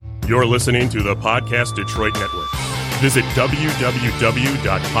You're listening to the Podcast Detroit Network. Visit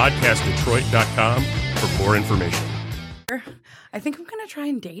www.podcastdetroit.com for more information. I think I'm going to try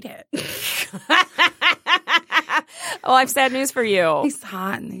and date it. Oh, I have sad news for you. He's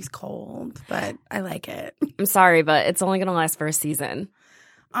hot and he's cold, but I like it. I'm sorry, but it's only going to last for a season.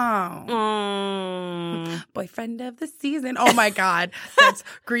 Oh. Boyfriend of the season. Oh, my God. That's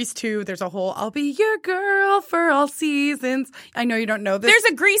Grease 2. There's a whole I'll be your girl for all seasons. I know you don't know this. There's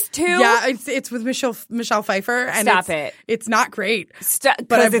a Grease 2? Yeah, it's with Michelle Pfeiffer. And Stop it. It's not great.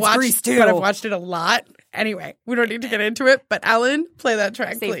 But I've watched Grease 2. But I've watched it a lot. Anyway, we don't need to get into it. But Ellen, play that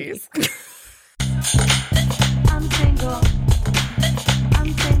track, Save please. I'm single.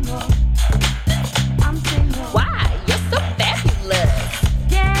 I'm single. I'm single. Why? You're so fabulous.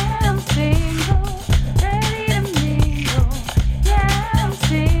 Yeah, I'm single. Ready to mingle. Yeah, I'm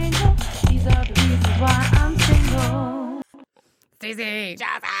single. These are the reasons why I'm single. Stacey.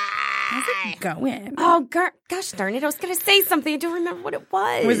 How's it going? Oh, gosh darn it. I was going to say something. I don't remember what it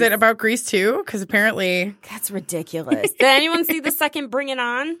was. Was it about Grease 2? Because apparently... That's ridiculous. Did anyone see the second Bring It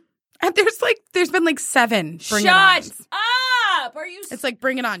On? There's been like 7 Bring It Shut Ons. up! Are you... It's like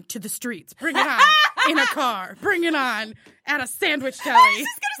Bring It On to the streets. Bring It On in a car. Bring It On at a sandwich deli. I was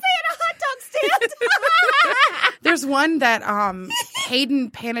just going to say at a hot dog stand. There's one that Hayden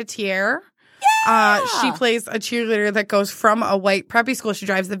Panettiere. She plays a cheerleader that goes from a white preppy school. She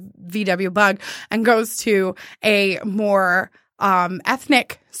drives the VW Bug and goes to a more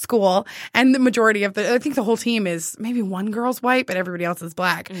ethnic school. And the majority of I think the whole team is maybe one girl's white, but everybody else is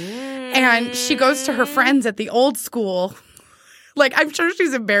black. And she goes to her friends at the old school. Like, I'm sure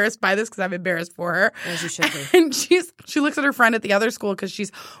she's embarrassed by this because I'm embarrassed for her. As you should be. And she looks at her friend at the other school because she's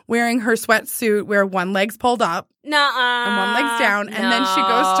wearing her sweatsuit where one leg's pulled up. Nuh-uh. And one leg's down. And then she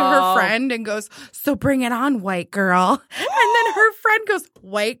goes to her friend and goes, so bring it on, white girl. And then her friend goes,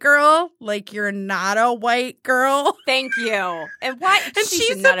 white girl? Like you're not a white girl? Thank you. And why? And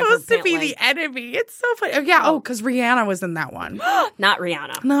she's supposed to be the enemy. It's so funny. Oh, yeah. Because Rihanna was in that one. Not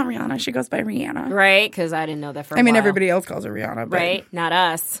Rihanna. Not Rihanna. She goes by Rihanna. Right? Because I didn't know that for a I mean, while. everybody else calls her Rihanna. But right? Not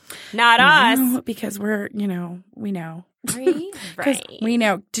us. Not us. No, because we're, we know. Right. We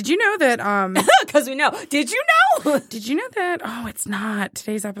know. Did you know that? Because we know. Did you know? Did you know that? Oh, it's not.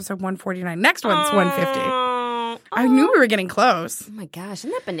 Today's episode 149. Next one's 150. Oh. I knew we were getting close. Oh my gosh.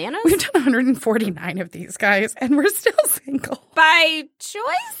 Isn't that bananas? We've done 149 of these, guys, and we're still single. By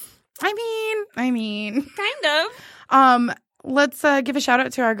choice? I mean. Kind of. Let's give a shout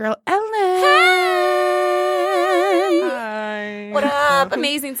out to our girl, Ellen. Hi. What up,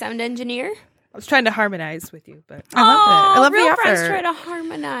 amazing sound engineer? I was trying to harmonize with you, but I love it. I love real the friends effort. try to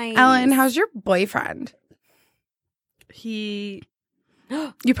harmonize. Ellen, how's your boyfriend? he.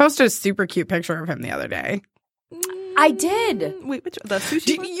 You posted a super cute picture of him the other day. I did. Wait, which the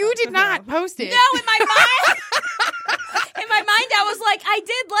sushi? one? You did not post it. No, in my mind. In my mind, I was like, I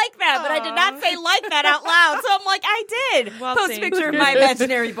did like that, but I did not say like that out loud. So I'm like, I did. Well, Post a thanks. picture of my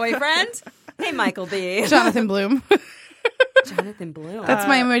imaginary boyfriend. Hey, Michael B. Jonathan Bloom. Jonathan Bloom. That's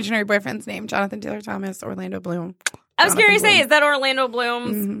my imaginary boyfriend's name. Jonathan Taylor Thomas, Orlando Bloom. I was curious to say, Bloom. is that Orlando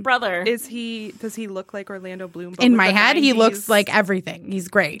Bloom's brother? Does he look like Orlando Bloom? but In with my the head, he 90s looks like everything. He's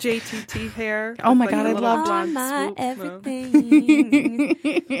great. JTT hair. Oh my with, God, like, I a little loved- blonde my swoop. everything.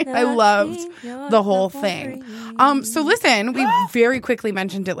 I loved the whole thing. So listen, we very quickly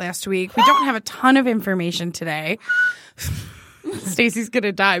mentioned it last week. We don't have a ton of information today. Stacey's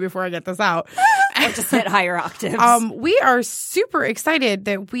gonna die before I get this out. Or just hit higher octaves. We are super excited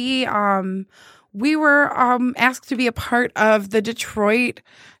that we were asked to be a part of the Detroit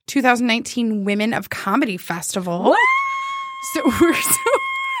 2019 Women of Comedy Festival. What? So we're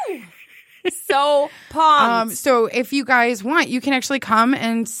So pumped. so if you guys want, you can actually come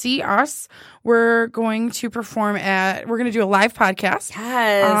and see us. We're going to we're going to do a live podcast.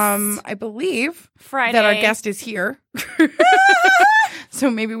 Yes. I believe Friday. that our guest is here.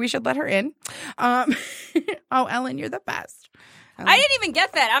 So maybe we should let her in. Oh, Ellen, you're the best. I didn't even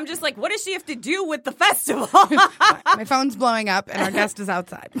get that. I'm just like, what does she have to do with the festival? My phone's blowing up and our guest is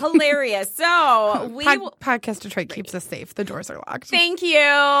outside. Hilarious. So we Podcast Detroit keeps us safe. The doors are locked. Thank you.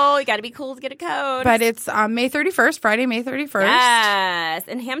 You got to be cool to get a code. But it's May 31st, Friday, May 31st. Yes,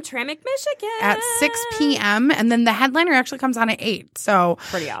 in Hamtramck, Michigan. At 6 p.m. And then the headliner actually comes on at 8. So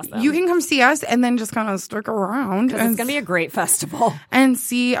Pretty awesome. you can come see us and then just kind of stick around. Because it's going to be a great festival. and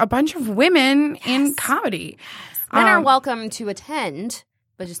see a bunch of women in comedy. Men are welcome to attend,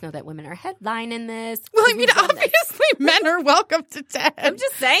 but just know that women are headlining this. Well, I mean, obviously, men are welcome to attend. I'm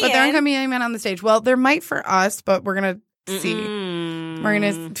just saying. But there aren't going to be any men on the stage. Well, there might for us, but we're going to see. We're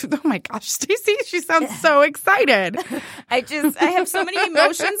gonna. Oh my gosh, Stacey, she sounds so excited. I have so many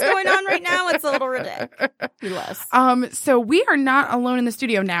emotions going on right now. It's a little ridiculous. So we are not alone in the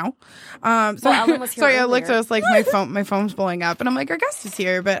studio now. Ellen was here sorry, earlier. Alexa was like, my phone's blowing up, and I'm like, our guest is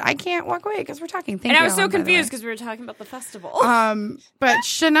here, but I can't walk away because we're talking. Thank And you, I was so Ellen, by the way. confused because we were talking about the festival. But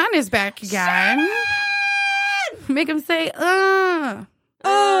Shannon is back again. Make him say, Shannon.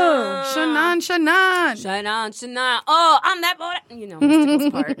 Shine on, shine on. Oh, I'm that boy. You know,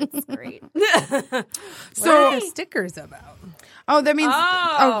 Mystical's part. It's great. So, What are the stickers about? oh, that means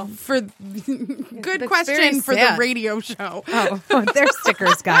Oh. for good That's question very for the sad. radio show. Oh, they're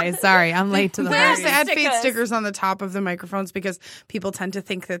stickers, guys. Sorry, I'm late to the There's party. sad fate Stickers. stickers on the top of the microphones because people tend to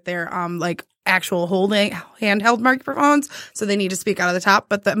think that they're like actual holding handheld microphones, so they need to speak out of the top.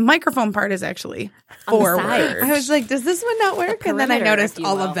 But the microphone part is actually On the forward. side. I was like, does this one not work? And then I perimeter, noticed if you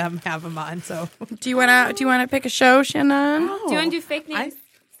all will. of them have them on. So Do you wanna pick a show, Shannon? Do you want to do fake names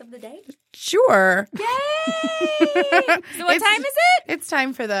of the day? Sure. Yay! So what time is it? It's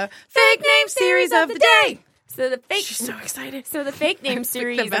time for the fake name series of the day. So the fake. She's so excited. So the fake name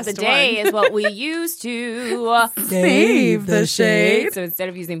series of the best day one. is what we use to Save the shade. So instead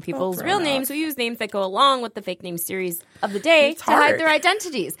of using people's throw real it names, we use names that go along with the fake name series of the day It's to hide hard. their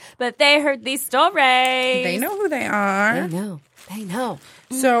identities. But they heard these stories. They know who they are. They know.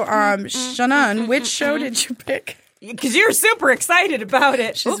 So, Shannon, which show did you pick? Because you're super excited about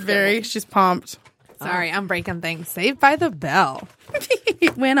it. She's pumped. sorry, I'm breaking things. Saved by the Bell.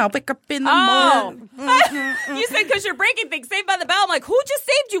 When I'll wake up in the Oh, morning. you said because you're breaking things. Saved by the Bell. I'm like, who just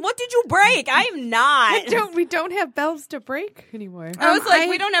saved you? What did you break? I am not. We don't have bells to break anymore. I was like,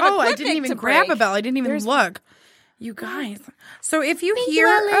 we don't have a I clip didn't even to grab break. a bell. I didn't even look. You guys. So if you hear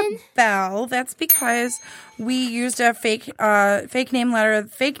a bell, that's because we used a fake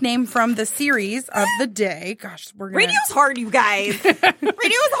name from the series of the day. Gosh, we're gonna. Radio's hard, you guys.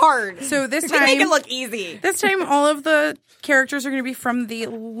 Radio's hard. So this We time, make it look easy. this time, all of the characters are going to be from the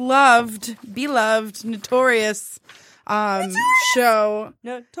beloved, notorious show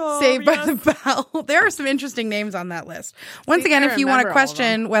Saved by the Bell. There are some interesting names on that list. Once again, if you want to remember all of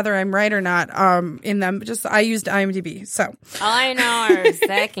question whether I'm right or not in them, I used IMDb. So All I know are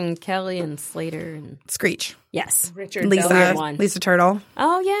Zach and Kelly and Slater and Screech, yes, Richard Weird Lisa, one. Lisa Turtle,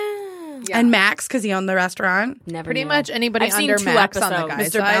 Oh yeah, and Max because he owned the restaurant. never. Pretty knew. much anybody I've seen under 2 Max on the episodes. guys'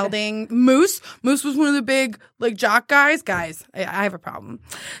 Mr. side. Belding, Moose was one of the big jock guys. Guys, I have a problem.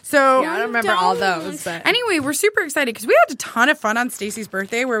 So Yeah, I don't remember all those. But anyway, we're super excited because we had a ton of fun on Stacey's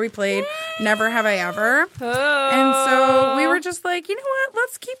birthday where we played Never Have I Ever. And so we were just like, you know what?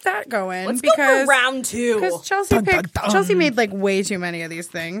 Let's keep that going. Let's because go for round 2. Because Chelsea made way too many of these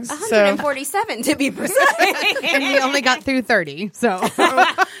things. So 147 to be precise. and we only got through 30. So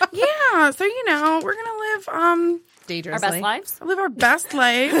yeah, so we're gonna live Our dangerously. best lives. live our best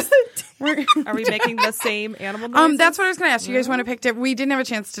lives. We're- Are we making the same animal noises? that's what I was gonna ask. You guys want to pick it? We didn't have a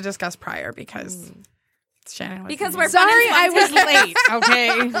chance to discuss prior because Shannon was Because in we're it. Sorry, I was late.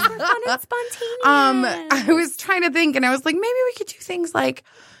 Okay. fun and spontaneous. I was trying to think, and I was like, maybe we could do things like,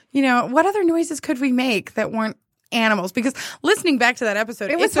 what other noises could we make that weren't animals? Because listening back to that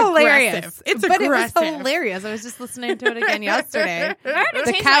episode, It was it's hilarious. aggressive. It's but aggressive. it was hilarious. I was just listening to it again yesterday. I had to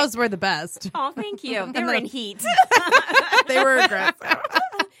The change cows were the best. Oh, thank you. They were in heat. They were aggressive.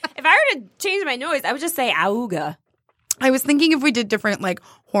 If I were to change my noise, I would just say auga. I was thinking if we did different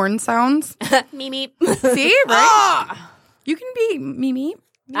horn sounds. Meep. See, right? You can be Mimi.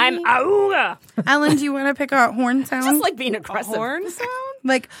 I'm auga. Ellen, do you want to pick a horn sound? Just like being aggressive. horn sound?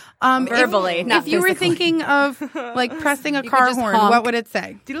 Like Verbally, if, not if you were physically. thinking of pressing a car just horn, honk. what would it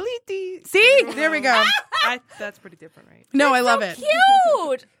say? Diddly-dee. See, there we go. That's pretty different, right? No, I love it.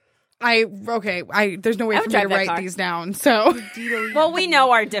 Cute. There's no way I for would me to drive that write car. these down. So, Well, we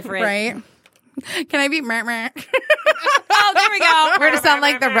know our different. right? Can I be meh, meh? Oh, there we go. We're to sound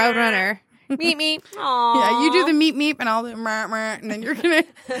like the Roadrunner. Meet me. Aww. Yeah, you do the meep meep and I'll do meh, meh, and then you're gonna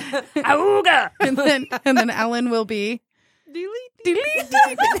auga. and then Ellen will be Ellen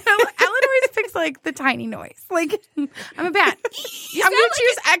always picks the tiny noise. I'm a bat. I'm gonna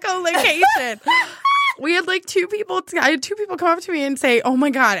choose echolocation. We had I had two people come up to me and say, "Oh my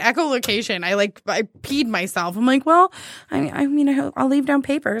god, echolocation!" I peed myself. I'm like, well, I mean, I'll leave down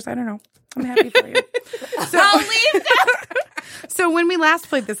papers. I don't know. I'm happy for you. I'll leave that. So when we last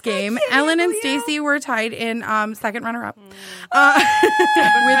played this game, Ellen and Stacey were tied in second runner-up. I've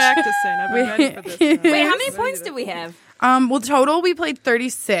been practicing. I've been ready for this. Wait, how many points do we have? Well, total we played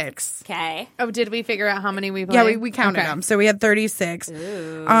 36. Okay. Oh, did we figure out how many we played? Yeah, we counted them. So we had 36, which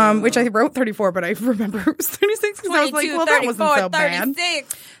I wrote 34, but I remember it was 36 because I was like, well, that wasn't so bad.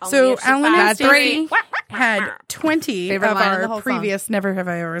 36. So Ellen and That's Stacy had 20 Favorite of line of the whole our previous Never Have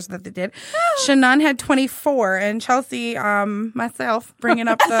I Ever's that they did. Shannon had 24, and Chelsea, myself, bringing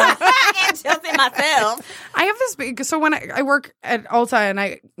up the... And Chelsea myself. I have this... So when I work at Ulta,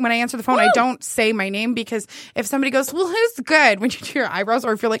 and when I answer the phone, I don't say my name because if somebody goes, well, who's good? When you do your eyebrows,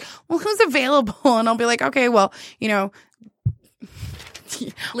 or if you're like, well, who's available? And I'll be like, okay, well,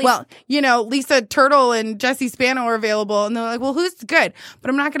 Lisa Turtle and Jesse Spano are available. And they're like, well, who's good? But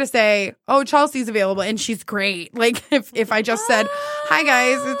I'm not going to say, oh, Chelsea's available and she's great. Like if I just said, hi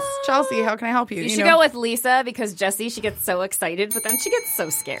guys, it's Chelsea. How can I help you? You should go with Lisa because Jessie, she gets so excited, but then she gets so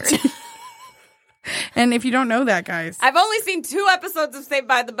scared. And if you don't know that, guys, I've only seen 2 episodes of Saved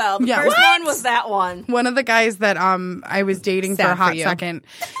by the Bell. The first one was that one. One of the guys that I was dating for a hot second,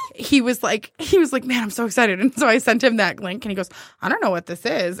 he was like, man, I'm so excited. And so I sent him that link and he goes, I don't know what this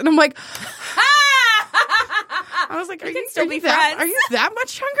is. And I'm like, I was like, are you that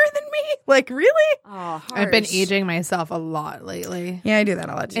much younger than me? Like, really? Oh, I've been aging myself a lot lately. Yeah, I do that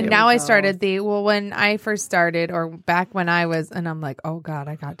a lot too. And now I started when I first started, or back when I was, and I'm like, oh God,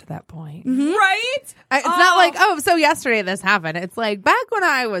 I got to that point. Right? It's not like, so yesterday this happened. It's like back when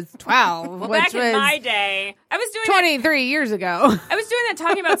I was 12, Well, which back was in my day, I was doing 23 years ago. I was doing that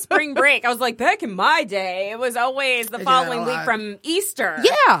talking about spring break. I was like, back in my day, it was always the do that following a week lot. from Easter.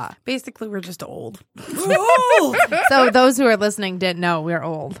 Yeah. Basically, we're just old. So those who are listening didn't know we're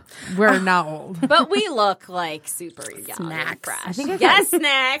old. We're not old. But we look like super young Snacks. and fresh. I think I yes,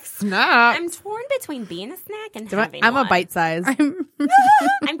 snacks. No. I'm torn between being a snack and having I'm one. a bite size.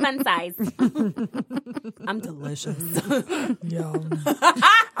 I'm fun size. I'm delicious.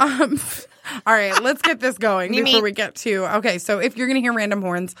 All right, let's get this going before we get to... Okay, so if you're going to hear random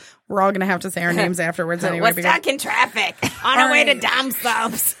horns, we're all going to have to say our names afterwards anyway. We're stuck in traffic on our way to Dom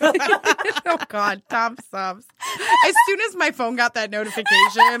Subs. Oh, God, Tom Subs. As soon as my phone got that notification,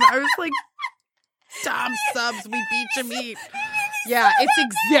 I was like, Tom Subs, we beat your meat. Yeah, it's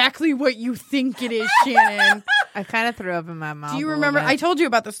exactly what you think it is, Shannon. I kind of threw up in my mouth. Do you remember? I told you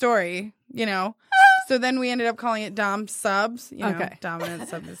about the story, So then we ended up calling it Dom Subs. Okay. Dominant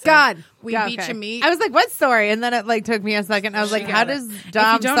Subs. God, we yeah, beat okay. your meat. I was like, what story? And then it took me a second. I was like, how does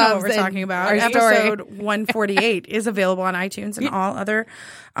Dom If you don't know what Subs we're talking about, our story? episode 148 is available on iTunes and all other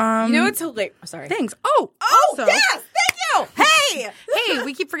It's hilarious. Sorry. things. Oh, also, yes, thank you. Hey, hey,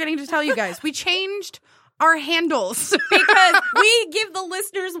 we keep forgetting to tell you guys, we changed our handles because we give the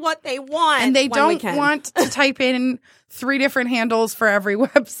listeners what they want, and they when we don't can. want to type in 3 different handles for every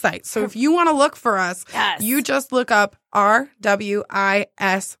website. So if you want to look for us, Yes. you just look up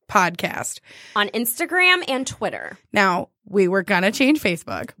RWIS podcast. on Instagram and Twitter. Now, we were going to change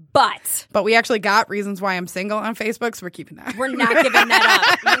Facebook, But but we actually got reasons why I'm single on Facebook, so we're keeping that. we're not giving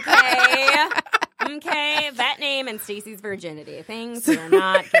that up. Okay, that name and Stacey's virginity. Things we're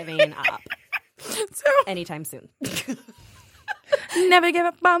not giving up So, anytime soon. never give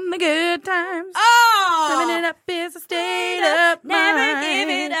up on the good times. Oh, Living it up is a state of never mind. give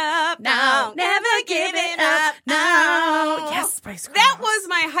it up. No, never give it up. No. Yes, Spice Girls. That was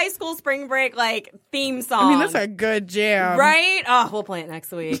my high school spring break theme song. I mean, that's a good jam. right? Oh, we'll play it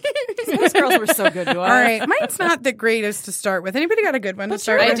next week. Spice Girls were so good to us. All right. Mine's not the greatest to start with. Anybody got a good one to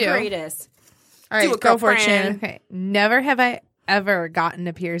start You're with? the greatest. All right, Do it, go for it, girlfriend. Shannon. Okay. Never have I ever gotten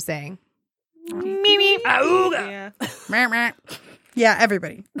a piercing. Yeah. Meh, meh. Yeah,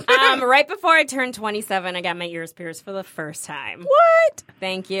 everybody. Right before I turned 27, I got my ears pierced for the first time. What?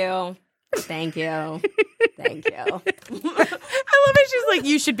 Thank you. Thank you. Thank you. I love it. She's like,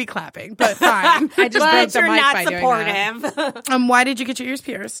 you should be clapping, but fine. I just broke But the you're mic not by doing that. supportive. Why did you get your ears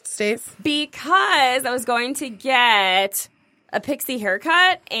pierced, Stace? Because I was going to get a pixie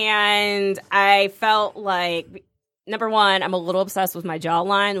haircut, and I felt like, number one, I'm a little obsessed with my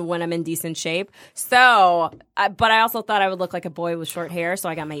jawline when I'm in decent shape. So, but I also thought I would look like a boy with short hair, so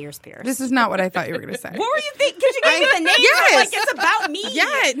I got my ears pierced. This is not what I thought you were going to say. What were you thinking? Because you gave me the name, Yes. like it's about me.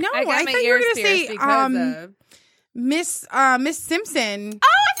 Yeah, no, I got I my thought you were ears going to say pierced because of... Miss Simpson Oh,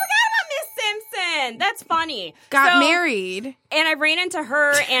 I forgot about Miss Simpson. That's funny. got So- married. And I ran into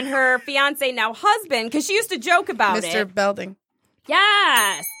her and her fiance, now husband, because she used to joke about Mr. it. Belding.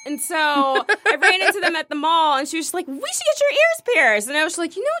 Yes. And so I ran into them at the mall, and she was just like, we should get your ears pierced. And I was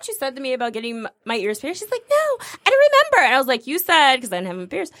like, you know what you said to me about getting my ears pierced? She's like, no, I don't remember. And I was like, you said, because I didn't have them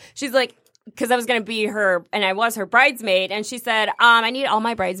pierced. She's like, because I was going to be her, and I was her bridesmaid. And she said, I need all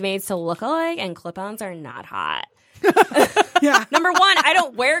my bridesmaids to look alike, and clip-ons are not hot. Yeah. Number one, I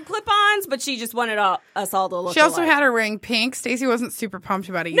don't wear clip-ons, but she just wanted us all to look She also alike. had her ring pink. Stacey wasn't super pumped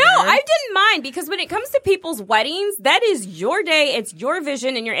about it either. No, I didn't mind because when it comes to people's weddings, that is your day, it's your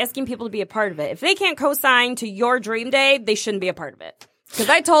vision, and you're asking people to be a part of it. If they can't co-sign to your dream day, they shouldn't be a part of it. Because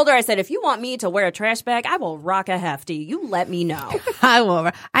I told her, I said, if you want me to wear a trash bag, I will rock a hefty. You let me know. I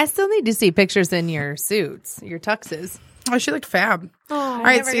will. I still need to see pictures in your suits, your tuxes. Oh, she looked fab. All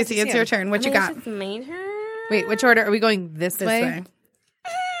right, Stacey, it's your turn. What you got? It's made her. Wait, which order? Are we going this way?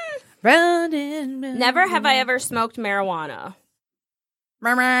 Round and round. Never have I ever smoked marijuana.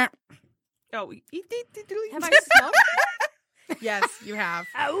 Murmur. Oh, Have I smoked? Yes, you have.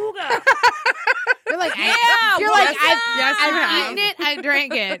 Auga. You're like, Yeah, you're what's like, up? Yes, you I've have. eaten it, I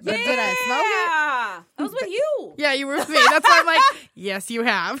drank it, but did I smoke it? Yeah. I was with you. Yeah, you were with me. That's why I'm like, yes, you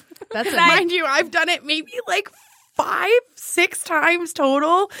have. That's Mind you, I've done it maybe like 5-6 times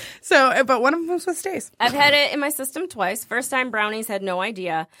total. So, but one of them was with Stace. I've had it in my system twice. First time, brownies had no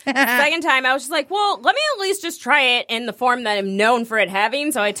idea. Second time, I was just like, well, let me at least just try it in the form that I'm known for it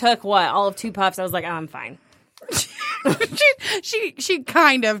having. So I took, all of 2 puffs. I was like, oh, I'm fine. she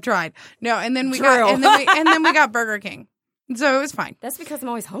kind of tried. No, and then we True. got and then we got Burger King. So it was fine. That's because I'm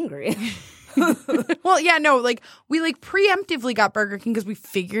always hungry. Well, yeah, no, like we preemptively got Burger King because we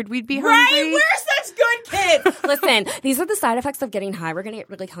figured we'd be hungry. We're such good kids. Listen, these are the side effects of getting high. We're going to get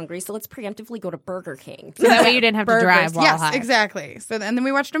really hungry, so let's preemptively go to Burger King. So that way you didn't have to Burgers. drive while yes, high. exactly. So and then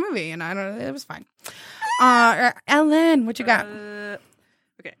we watched a movie, and I don't know, it was fine. Ellen, what you got?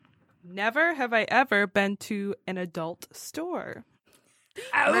 Okay. Never have I ever been to an adult store.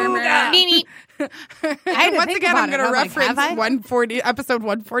 Meanie. I had to Once think again, about I'm it. going to I was like, reference have I? 140 episode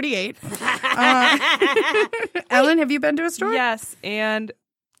 148. Ellen, have you been to a store? Yes, and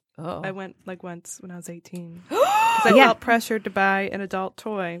Oh. I went like once when I was 18. 'Cause I felt pressured to buy an adult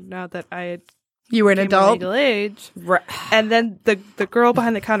toy now that I had You were an came of adult. legal age. And then the girl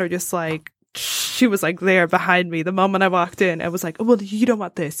behind the counter just like, she was like there behind me the moment I walked in. I was like, oh, well, you don't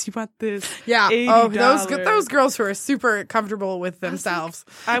want this. You want this. Yeah. $80. Oh, those girls who are super comfortable with themselves.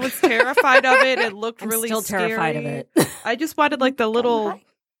 I was terrified of it. It looked I'm really still terrified of scary. it. I just wanted like the little.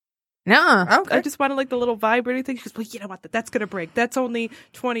 No. Okay. I just wanted like the little vibrating thing. She goes, well, you don't want that. That's gonna break. That's only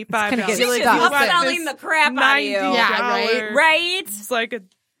 $25. gonna get She's like, stuck. "You want Upselling this the crap out of you. $90?" Yeah, Right? It's like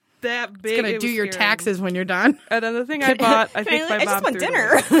that big. It's going to do your taxes when you're done. And then the thing I bought, I think my I just mom want threw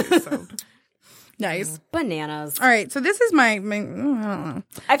dinner. away, so. Nice. Bananas. All right, so this is my I don't know.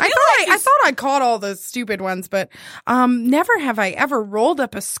 I feel I thought I caught all the stupid ones, but never have I ever rolled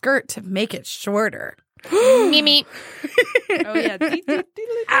up a skirt to make it shorter. Mimi. Oh yeah.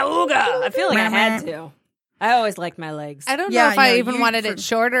 Auga. I feel like I had to. I always liked my legs. I don't Yeah, know if I no, even you- wanted it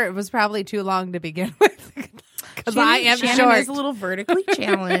shorter. It was probably too long to begin with. Because I am Shannon short. is a little vertically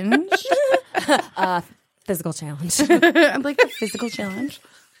challenged. Physical challenge. I like the physical challenge.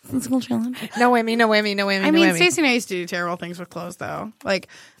 Physical challenge. No whammy, no whammy, no whammy. I no mean, whammy. Stacey and I used to do terrible things with clothes, though. Like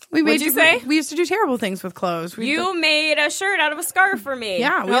we What'd made you say? We used to do terrible things with clothes. You made a shirt out of a scarf for me.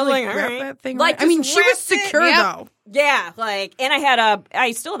 yeah, we I was like all wrap right. that thing. Like, Like, I mean, just she was wrapped it. secure Yep. though. Yeah, like, and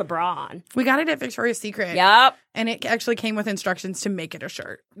I still had a bra on. We got it at Victoria's Secret. Yep. And it actually came with instructions to make it a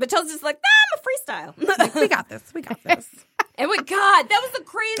shirt. But Chelsea's like, nah, I'm a freestyle. Like, we got this. We got this. And God, that was the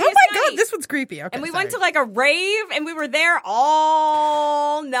craziest Oh my night. God, this one's creepy. Okay, And we sorry. went to like a rave, and we were there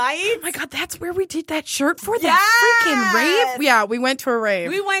all night. Oh my God, that's where we did that shirt for that Yes! freaking rave. Yeah, we went to a rave.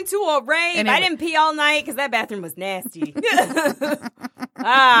 We went to a rave. And I it- didn't pee all night because that bathroom was nasty.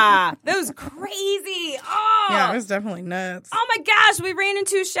 That was crazy. Oh, Yeah, it was definitely nuts. oh my gosh, we ran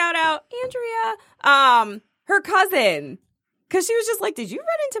into, shout out Andrea, her cousin. Because she was just like, did you run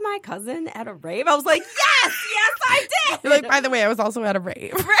into my cousin at a rave? I was like, yes, I did. You're like, by the way, I was also at a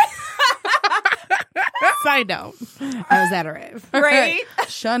rave. Side note, I was at a rave. Right?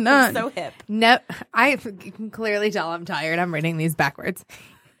 Shut up. So hip. No, I can clearly tell I'm tired. I'm reading these backwards.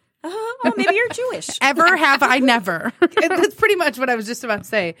 Oh, maybe you're Jewish. Ever have I never? That's pretty much what I was just about to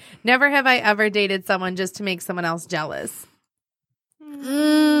say. Never have I ever dated someone just to make someone else jealous.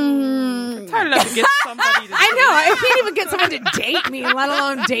 It's hard enough to get somebody to I know. I can't even get someone to date me, let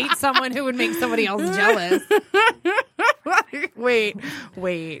alone date someone who would make somebody else jealous. Wait.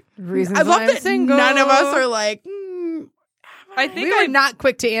 Reasons I why love I'm that single. none of us are like, have I think We were not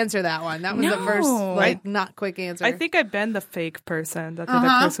quick to answer that one. That was the first, No. not quick answer. I think I've been the fake person that the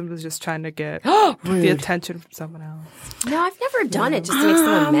other person was just trying to get the attention from someone else. No, I've never done it just to make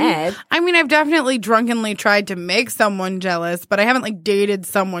someone mad. I mean, I've definitely drunkenly tried to make someone jealous, but I haven't like dated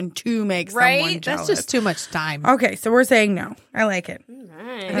someone to make someone Right? jealous. that's just too much time. Okay, so we're saying no. I like it.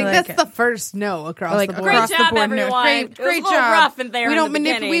 I I think like that's it. the first no across Like the board. across Great the job, board. No. everyone. Great, It was great a little job. rough in there We in don't the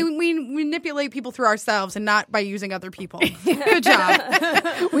beginning. we manipulate people through ourselves and not by using other people. Good job.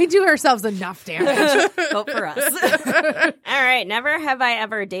 We do ourselves enough damage. Vote for us. All right. Never have I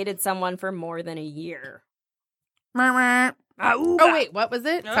ever dated someone for more than a year. Oh, wait, what was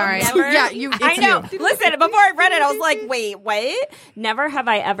it? Sorry. Never. Yeah, I know. Listen, before I read it, I was like, wait, what? Never have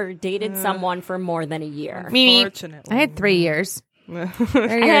I ever dated someone for more than a year. Fortunately. I had 3 years. 3 I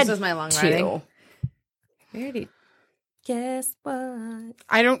years had was my long 2. riding. We already- Guess what?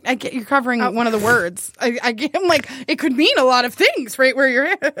 I get you're covering one of the words. I'm like, it could mean a lot of things right where you're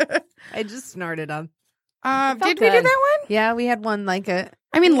at. I just snorted on. Did we do good. that one? Yeah, we had one like it.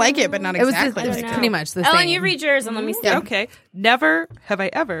 I mean, like it, but not It was exactly just, like it. pretty much the Ellen, same. you read yours and let me see. Yeah. Okay. Never have I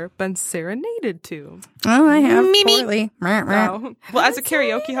ever been serenaded to. Oh, I have poorly. Oh. Well, as a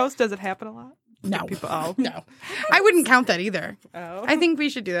karaoke host, does it happen a lot? No. People, oh. No, I wouldn't count that either. Oh. I think we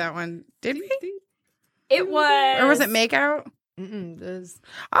should do that one. Did we? It was. Or was it make out? Mm-mm, it was-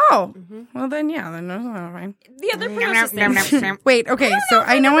 Oh, well then, yeah, then that's fine. The other person. Wait, okay, so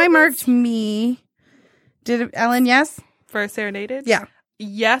I know I marked me. Did Ellen? Yes. For serenaded? Yeah.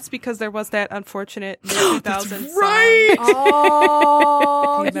 Yes, because there was that unfortunate mid-2000s Right.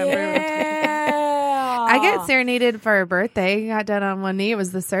 Oh, Remember? yeah. I got serenaded for a birthday. Got done on one knee. It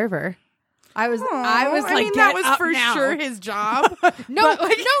was the server. I was like, I mean, that "Get was up for now." sure his job. No, no.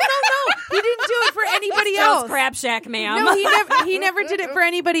 He didn't do it for anybody Joe's else. Crab Shack, ma'am. No, he never did it for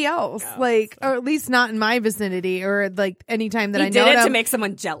anybody else. Like, or at least not in my vicinity, or like anytime that He I did know it to him. make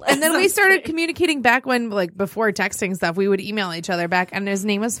someone jealous. And then we started communicating back when, like, before texting stuff, we would email each other back, and his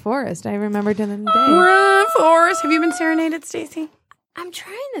name was Forrest. I remember to the day. Forrest, have you been serenaded, Stacey? I'm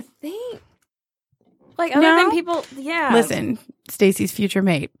trying to think. Like, other No? than people, yeah. Listen, Stacey's future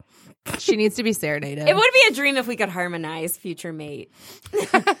mate. She needs to be serenaded. It would be a dream if we could harmonize future mate.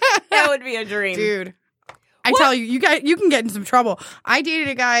 That would be a dream. Dude. I tell you, you can get in some trouble. I dated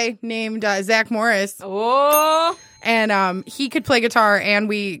a guy named Zach Morris, Oh. and he could play guitar, and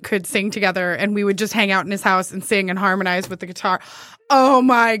we could sing together, and we would just hang out in his house and sing and harmonize with the guitar. Oh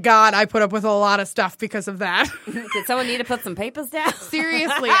my God, I put up with a lot of stuff because of that. Did someone need to put some papers down?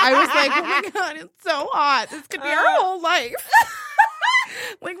 Seriously, I was like, oh my God, it's so hot. This could be our whole life.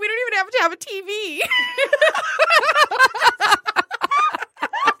 Like, we don't even have to have a TV.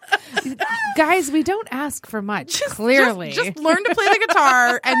 Guys, we don't ask for much, clearly. Just learn to play the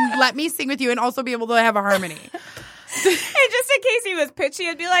guitar and let me sing with you and also be able to have a harmony. And just in case he was pitchy,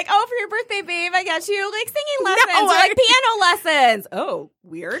 I'd be like, oh, for your birthday, babe, I got you, like, singing lessons No, or, like, piano lessons. Oh,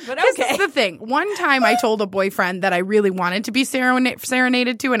 weird, but This okay. is the thing. One time I told a boyfriend that I really wanted to be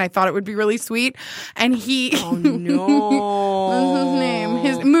serenaded to, and I thought it would be really sweet. And he... Oh, no. What's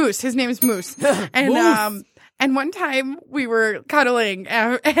his name? His name is Moose. And and one time we were cuddling,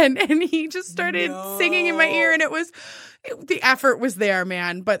 and he just started singing in my ear, and the effort was there,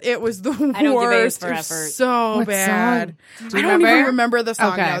 man, but it was the worst. I don't give A's for It was effort. so What bad. song? Do you I don't even remember? remember the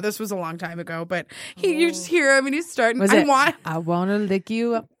song. Okay. No, this was a long time ago, but you just hear him, and he's starting. Was I it? want. I want to lick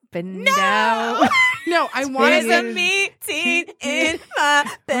you up and down. No, I wanted There's them. meeting in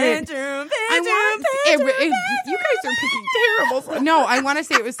my bedroom. You guys are picking terrible. No, I want to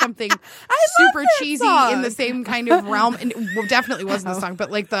say it was something super cheesy in the same kind of realm, and it definitely wasn't the song,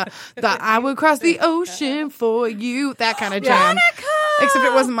 but like the I would cross the ocean for you, that kind of jam. Except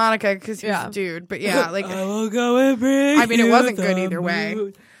it wasn't Monica because he's a dude. But yeah, like I will go and bring I mean, it wasn't good either way.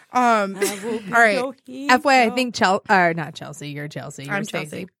 All right. FYI, I think not Chelsea. You're Chelsea. You're I'm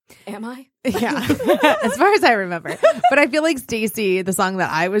Stacey. Chelsea. Am I? Yeah, as far as I remember. But I feel like Stacey, the song that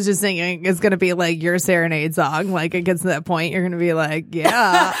I was just singing, is going to be like your serenade song. Like it gets to that point, you're going to be like,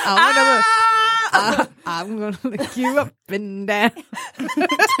 yeah, I'm going to lick you up and down.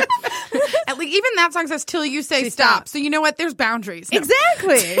 And like even that song says till you say stop. So you know what? There's boundaries. No.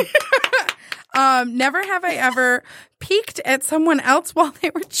 Exactly. Never have I ever peeked at someone else while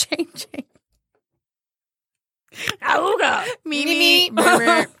they were changing. Auga. Me.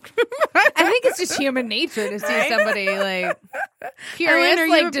 I think it's just human nature to see somebody like curious. Ellen, are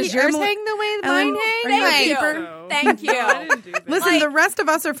you a like, does pe- yours Emily- hang the way Ellen, mine hang? are you a Like, peeper? Thank you. I didn't do that. Listen, the rest of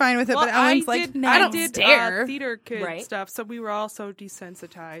us are fine with it, but Ellen's like, no. I did dare. theater kid Right. stuff, so we were all so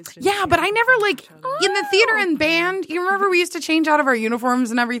desensitized. and Yeah, but I scared never of like each other. in the theater and band. You remember we used to change out of our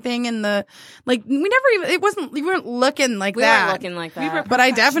uniforms and everything, and we never even. It wasn't. We weren't looking like We that. weren't looking like that. But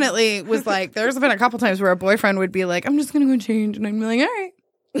I definitely was like, there's been a couple times where a boyfriend would be like, I'm just gonna go change, and I'd be like, all right.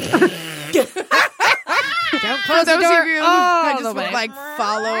 Don't For close the those door of you, I all just the would way. like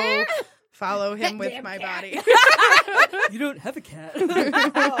follow him with my body. You don't have a cat.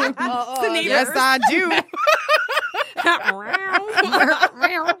 Yes, I do.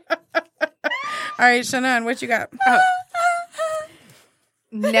 All right, Shannon, what you got?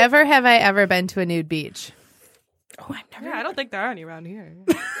 Never have I ever been to a nude beach. Oh, I've never. Yeah, I don't think there are any around here.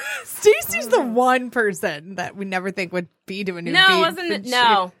 Stacey's the one person that we never think would be to a nude beach. No, wasn't it?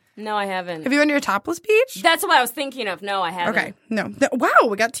 No, I haven't. Have you been to a topless beach? That's what I was thinking of. No, I haven't. Okay, no. Wow,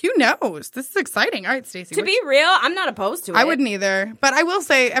 we got 2 no's. This is exciting. All right, Stacey. To be real, I'm not opposed to it. I wouldn't either, but I will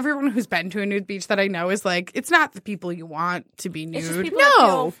say everyone who's been to a nude beach that I know is like, it's not the people you want to be It's just nude. people that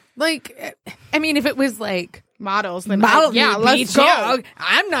No, feel- like, I mean, if it was like Models, then model yeah, nude let's beach, go. yeah,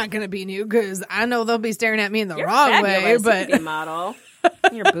 I'm not gonna be nude because I know they'll be staring at me in the You're wrong way. fabulous. You But could be a model.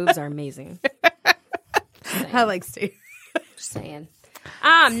 Your boobs are amazing. I like Steve. Just saying.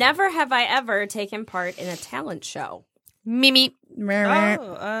 Never have I ever taken part in a talent show. Mimi.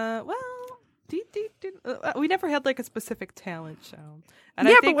 Well, we never had like a specific talent show. And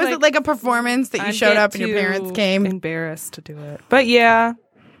Yeah, I but think, was it like a performance that you I'd showed get up and your too parents came? embarrassed to do it. But yeah,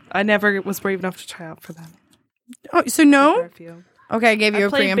 I never was brave enough to try out for them. Oh, so no? I feel. Okay, I gave you I a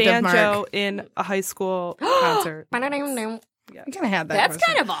played preemptive banjo mark. in a high school concert. I kind of had that. That's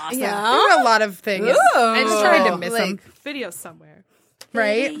question. kind of awesome. Yeah, there were a lot of things. I just tried to miss them, Video somewhere.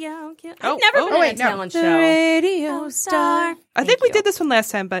 right? I've never been wait, in a no. talent show. Radio star. I think we did this one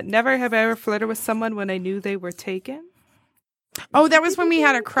last time, but never have I ever flirted with someone when I knew they were taken. Oh, that was when we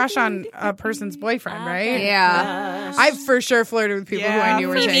had a crush on a person's boyfriend, right? Yeah. I for sure flirted with people who I Yeah, knew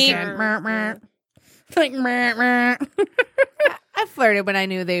were for taken. sure. Meh, meh. Like, meh, meh. I flirted when I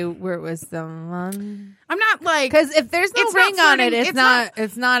knew they were with someone. I'm not like. Because if there's no It's not ring on it, flirting.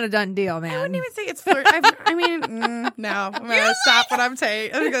 it's not a done deal, man. I wouldn't even say it's flirt. I mean, no. I'm gonna stop what I'm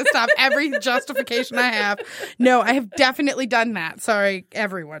saying. I'm gonna stop every justification I have. No, I have definitely done that. Sorry,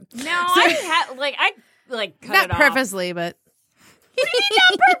 everyone. No, I cut Not it off. purposely, but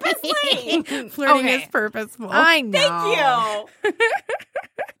Purposely. Flirting Okay. is purposeful. I know. Thank you.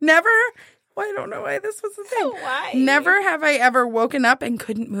 Never. Well, I don't know why this was a thing. Why? Never have I ever woken up and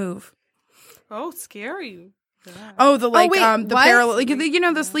couldn't move. Oh, scary. Oh, the wait, the what?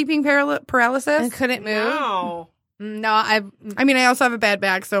 the sleeping paralysis. I couldn't move. No. No, I I mean, I also have a bad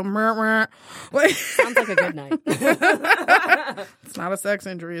back, so Sounds like a good night. it's not a sex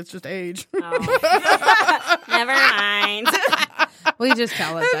injury; it's just age. Oh. Never mind. we just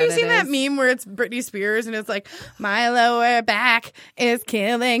tell it. Have you seen that meme where it's Britney Spears and it's like, "My lower back is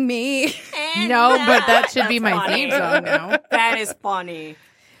killing me"? No, but that should be That's my funny. theme song now. That is funny.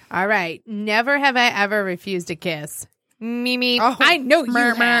 All right. Never have I ever refused a kiss. Mimi, Oh. I know you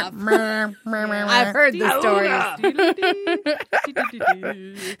Mer, mer, have. mer, mer, mer, I've mer. heard the stories.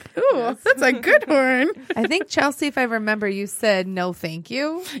 Ooh, that's a good one. I think, Chelsea, if I remember, you said no thank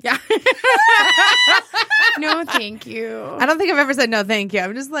you. Yeah. No, thank you. I don't think I've ever said no thank you.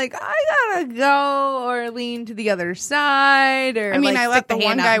 I'm just like, I gotta go or lean to the other side. Or I mean, like, I let stick the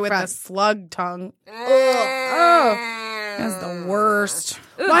hand one out guy in with front. the slug tongue. That's the worst.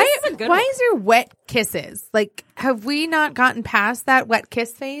 Why this is a good one. is there wet kisses? Like, have we not gotten past that wet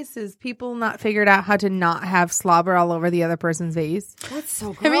kiss phase? Is people not figured out how to not have slobber all over the other person's face? That's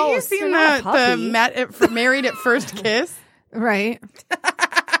so gross. Haven't you seen You're not a puppy. Married at First Kiss? Right.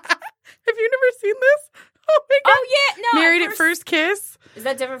 Have you never seen this? Oh my god! Oh yeah, no. Married at First Kiss? Is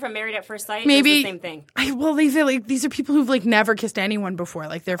that different from Married at First Sight? Maybe Or is it the same thing. Well, these are people who've like never kissed anyone before.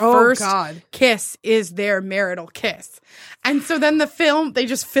 Like their Oh, first God. kiss is their marital kiss, and so then they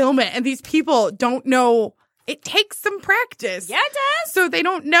just film it, and these people don't know. It takes some practice. Yeah, it does. So they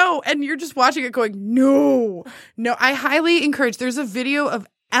don't know, and you're just watching it going, no. I highly encourage. There's a video of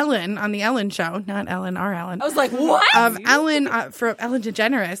Ellen on the Ellen Show, not Ellen, our Ellen. I was like, what? Of Ellen from Ellen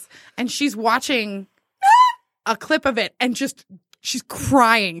DeGeneres, and she's watching a clip of it, and she's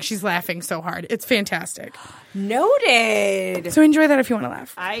crying. She's laughing so hard. It's fantastic. Noted. So enjoy that if you want to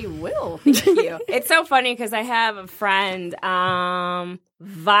laugh. I will. Thank you. It's so funny because I have a friend,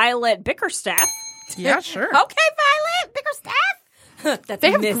 Violet Bickerstaff. Yeah, sure. Okay, Violet Bickerstaff. That's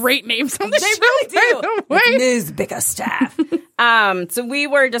They have Miss- great names on the They show. really do. By the way. Ms. Bickerstaff. So we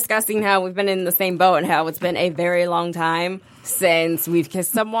were discussing how we've been in the same boat and how it's been a very long time since we've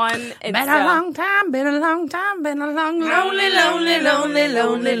kissed someone. Been a long time, been a long time, been a long, lonely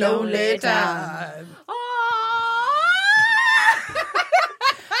time.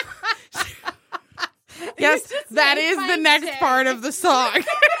 Yes, that is the next part of the song.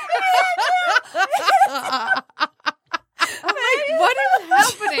 What is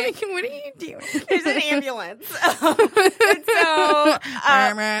happening? What are you doing? There's an ambulance. And so,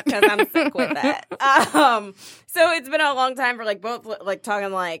 because I'm sick with that. So it's been a long time for like both like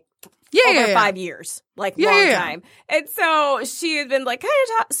talking like over 5 years, like long time. And so she had been like kind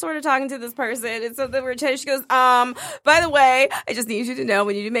of sort of talking to this person. And so then we're chatting. She goes, by the way, I just need you to know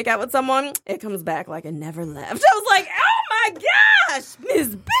when you do make out with someone, it comes back like it never left. I was like, oh my gosh,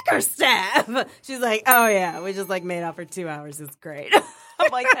 Ms. Bickerstaff. She's like, oh yeah, we just like made out for 2 hours. It's great.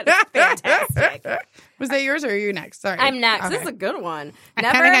 I'm like, that is fantastic. Was that yours or are you next? Sorry. I'm next. Okay. This is a good one. I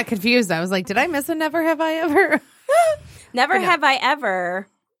kind of got confused. I was like, did I miss a never have I ever? Never have I ever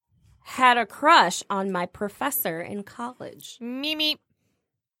had a crush on my professor in college. Me.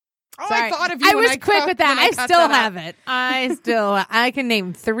 Oh, Sorry. I thought of you. I when was quick cut- with that. when I cut still that have out. it. I can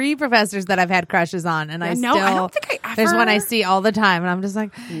name 3 professors that I've had crushes on, and I No, still. I don't think I ever. There's one I see all the time, and I'm just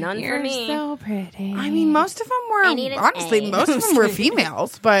like, None for you're me. so pretty. I mean, most of them were need an honestly, A. most of them were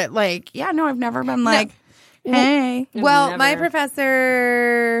females, but like, yeah, no, I've never been like, hey, well, my Never.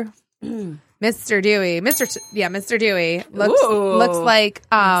 professor, Mr. Dewey, Mr. Dewey looks like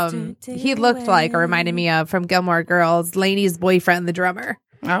he looked like or reminded me of from Gilmore Girls, Lainey's boyfriend, the drummer,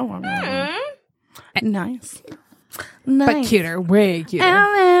 oh, nice, but cuter, way cuter.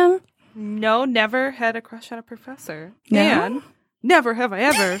 Ellen. No, never had a crush on a professor. No? And never have I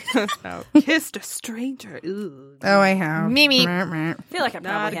ever kissed a stranger. Ooh, Oh, I have. Mimi. I feel like I not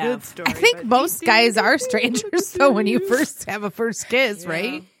probably a good have. story. I think but most guys are strangers, so when you first have a first kiss,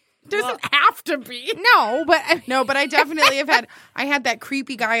 right? Doesn't have to be. No, but No, but I definitely have had. I had that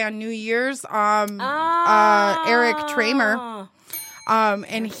creepy guy on New Year's, Eric Tramer,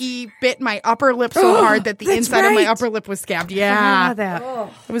 and he bit my upper lip so hard that the inside of my upper lip was scabbed. Yeah, that.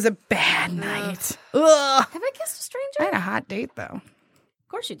 it was a bad night. Ugh. Have I kissed a stranger? I had a hot date though. Of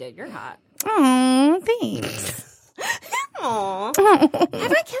course you did. You're hot. Oh, thanks. Aw.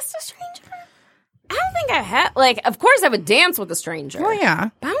 Have I kissed a stranger? I don't think I have. Like, of course I would dance with a stranger. Oh yeah,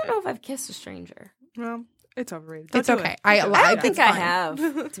 But I don't know if I've kissed a stranger. Well, it's overrated. it's Don't do okay. it. I don't think it's I fine.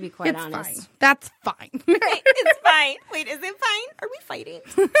 have, to be quite It's honest. fine. That's fine. It's fine. Wait, is it fine? Are we fighting?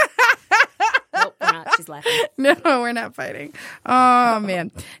 Nope, we're not. She's laughing. No, we're not fighting. Oh,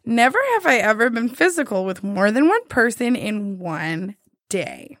 man. Never have I ever been physical with more than one person in one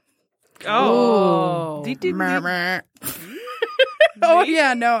day. Oh. Murmur. Oh,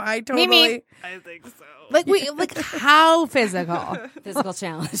 yeah. No, I totally. Mimi. I think so. Like how physical? Physical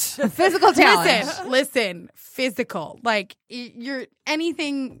challenge. Physical challenge. Listen. Physical. Like, you're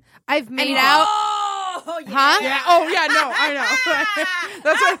anything. I've made out. Oh, yeah. Huh? Yeah. Oh, yeah. No, I know.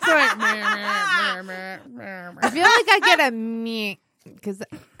 That's what it's like. I feel like I get a me because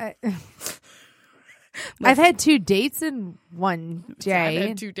I've had 2 dates in one I've day.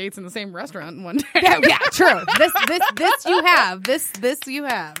 had 2 dates in the same restaurant in one day. Yeah, true. This you have. This you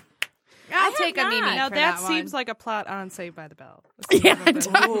have. I'll take a not. Mimi. Now for that that seems one. like a plot on Saved by the Bell. Yeah, it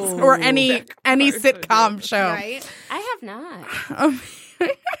does. Or any sitcom show. right. I have not.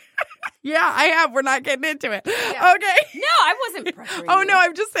 Yeah, I have. We're not getting into it. Okay. No, I wasn't pressuring Oh you. no,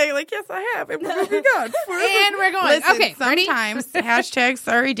 I'm just saying, like, yes, I have. And we're moving on. And we're going. Listen, Okay, ready? sometimes hashtag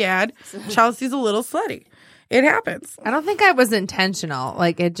sorry dad. Chelsea's a little slutty. It happens. I don't think I was intentional.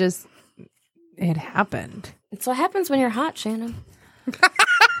 Like it happened. It's what happens when you're hot, Shannon.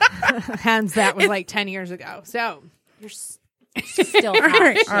 Hence, that was like 10 years ago. So, You're still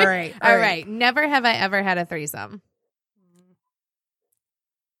hot. All right. all right. Never have I ever had a threesome.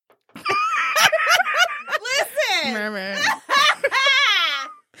 Murmur.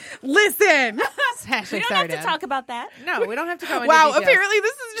 Listen. Hashtag We don't sorry, have to Dad. talk about that. No, we don't have to go into Wow, details. apparently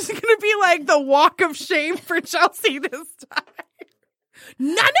this is just going to be like the walk of shame for Chelsea this time.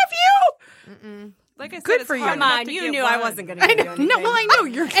 None of you? Like I said, Good it's for you. hard Come enough on, to you get knew I one. wasn't going to do anything. No, well, I know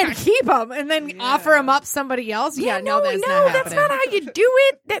you're and keep them and then offer them up somebody else. Yeah, no, that's not that's happening. not how you do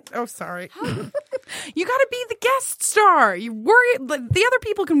it. Oh, sorry. You got to be the guest star. You worry. The other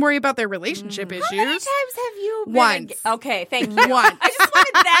people can worry about their relationship issues. How many times have you been Once. Okay, thank you. Once. I just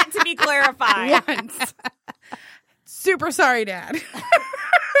wanted that to be clarified. Once. Super sorry, Dad.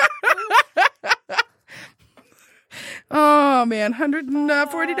 Oh man,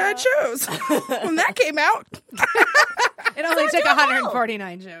 149 shows when that came out. It only took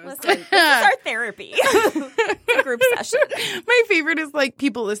 149 shows. Listen, this is our therapy. It's a group session. My favorite is like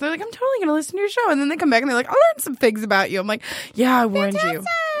people listen. They're like, I'm totally gonna listen to your show, and then they come back and they're like, I learned some things about you. I'm like, yeah, I warned you.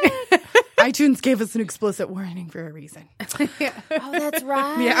 iTunes gave us an explicit warning for a reason. Oh, that's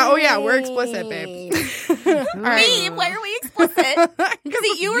right. Yeah. Oh yeah, we're explicit, babe. All right. Me? Why are we explicit? Is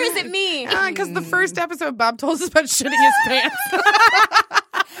it you or is it me? Because the first episode, Bob told us about shitting his pants.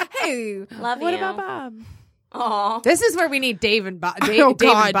 Hey, Love what you. about Bob? Aw. This is where we need Dave and Bob. Dave, Oh, Dave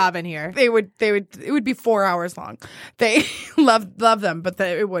and God. Bob in here. It would be 4 hours long. They love them, but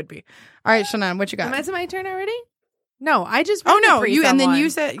it would be. All right, Shannon, what you got? Is it my turn already? No, I just. Oh read the no, threesome you and then one. you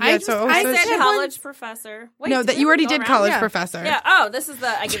said I so. I so said it's- college professor. Wait, No, did that we you already go did around? college Yeah. professor. Yeah. Oh, this is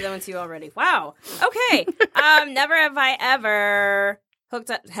I give that one to you already. Wow. Okay. Never have I ever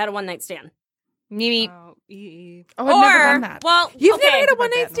had a one night stand. Mimi. Oh, Oh, I've never done that. Well, You've okay. never had a one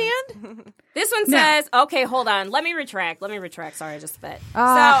night stand? This one No. says, okay, hold on. Let me retract. Sorry, I just spit.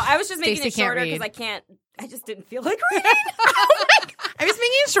 Ah, so I was just making Stacey it can't shorter read. because I just didn't feel like reading. I was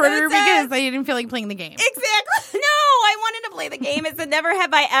making it shorter It says- because I didn't feel like playing the game. Exactly. No, I wanted to play the game. It said, never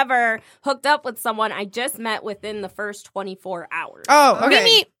have I ever hooked up with someone I just met within the first 24 hours. Oh, okay.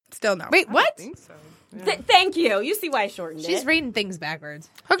 Mimi. Still no. Wait, I what? think so. Yeah. Thank you. You see why I shortened She's it. reading things backwards.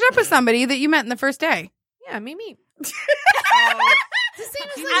 Hooked up with somebody that you met in the first day. Yeah, Mimi. I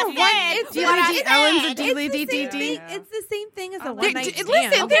It's said, what I Dealy said. Ellen's a It's dealy the dee dee same dee. thing. It's the same thing as a Listen, one night stand.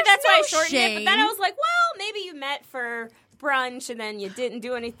 listen, Okay, that's why I no shortened it. But then I shame. was like, well, maybe you met for brunch and then you didn't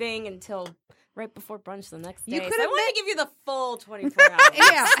do anything until right before brunch the next day. You So could I have wanted met- to give you the full 24 hours.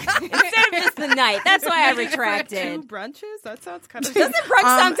 Yeah. Instead of just the night. That's why I Two retracted. brunches? That sounds kind of. Doesn't brunch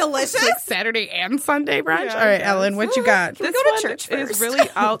sound delicious? Like Saturday and Sunday brunch. Yeah, All right, I guess. Ellen, what you got? Can we This go to one church is first? really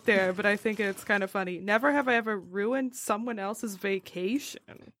out there, but I think it's kind of funny. Never have I ever ruined someone else's vacation.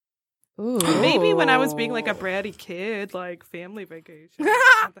 Ooh. Maybe when I was being like a bratty kid, like family vacation.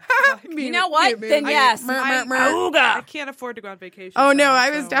 You know what? Then yes. I can't afford to go on vacation. Oh no, now,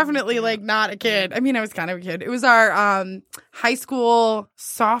 I was so, definitely yeah. like not a kid. I mean, I was kind of a kid. It was our high school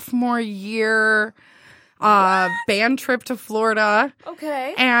sophomore year band trip to Florida,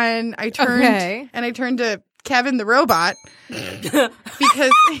 Okay. and I turned to Kevin the robot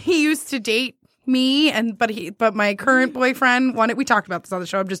because he used to date me, but my current boyfriend wanted. We talked about this on the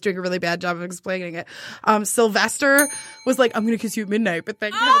show. I'm just doing a really bad job of explaining it. Sylvester was like, "I'm gonna kiss you at midnight," but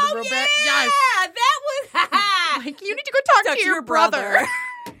then Kevin the robot, yes, that was like you need to go talk to your brother.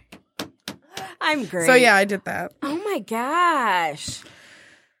 I'm great. So yeah, I did that. Oh my gosh.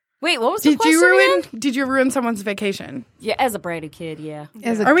 Wait, what was the Did question you ruin? again? Did you ruin someone's vacation? Yeah, as a bratty kid, yeah.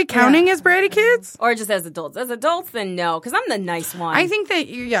 Are we counting as bratty kids? Or just as adults. As adults, then no, because I'm the nice one. I think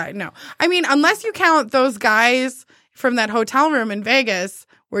that no. I mean, unless you count those guys from that hotel room in Vegas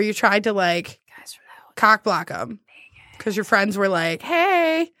where you tried to like cock block them because your friends were like,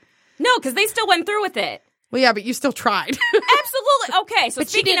 "Hey." No, because they still went through with it. Well, yeah, but you still tried. Absolutely. Okay, so But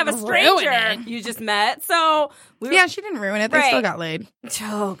she speaking of a didn't ruin stranger it. you just met, so we were, Yeah, she didn't ruin it. They Right. still got laid.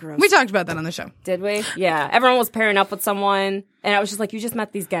 Oh, gross. We talked about that on the show. Did we? Yeah. Everyone was pairing up with someone, and I was just like, you just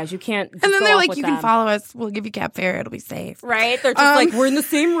met these guys. You can't just And then go they're off like, with "You them. can follow us. We'll give you cab fare. It'll be safe." Right? They're just like, we're in the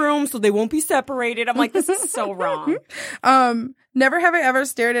same room, so they won't be separated. I'm like, this is so wrong. Never have I ever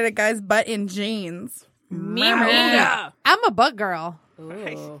stared at a guy's butt in jeans. I'm a butt girl.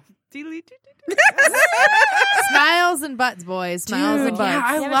 Ooh. Smiles and butts, boys. Smiles and butts. Yeah,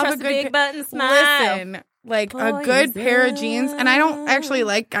 I Never love a trust good big button smile. Listen, like a good pair of jeans, and I don't actually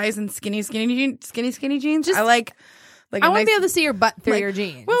like guys in skinny jeans. I like I a want to nice- be able to see your butt through like- your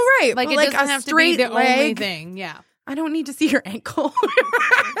jeans. Well, right, Like but it like doesn't a have to be straight the only leg. thing. Yeah. I don't need to see your ankle.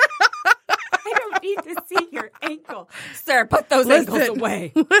 I don't need to see your ankle. Sir, put those ankles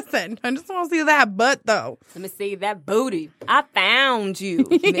away. Listen, I just want to see that butt though. Let me see that booty. I found you.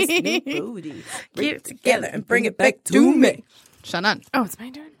 Miss me booty. Get it together and bring it back to me. Shannon. Oh, it's my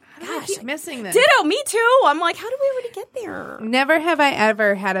turn. Gosh, I Gosh. keep missing this. Ditto, me too. I'm like, how do we already get there? Never have I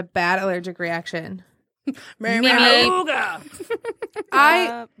ever had a bad allergic reaction. Mimi. Yeah,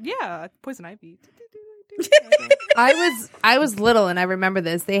 poison ivy. I was little and I remember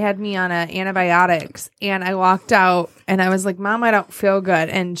this. They had me on antibiotics and I walked out and I was like, "Mom, I don't feel good."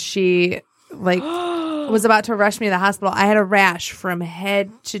 And she like was about to rush me to the hospital. I had a rash from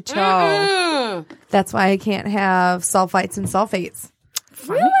head to toe. That's why I can't have sulfites and sulfates.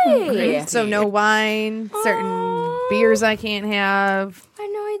 Really? So no wine, certain beers I can't have. I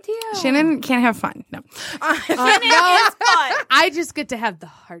had no idea. Shannon can't have fun. No. No, I just get to have the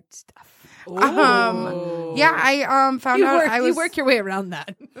hard stuff. Yeah, I found out I was you work your way around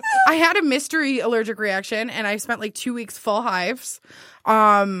that. I had a mystery allergic reaction, and I spent like 2 weeks full hives.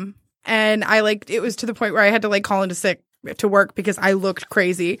 And it was to the point where I had to like call into sick to work because I looked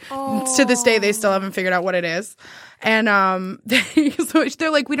crazy. To this day, they still haven't figured out what it is. And so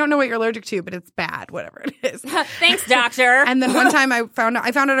they're like, we don't know what you're allergic to, but it's bad, whatever it is. Thanks, doctor. And then one time I found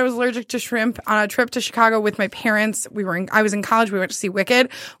out I was allergic to shrimp on a trip to Chicago with my parents. I was in college. We went to see Wicked.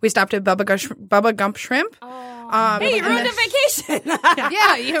 We stopped at Bubba Gump Shrimp. Hey, you ruined a vacation.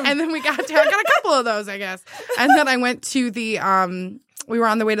 Yeah, and then I got a couple of those, I guess. And then I went to the we were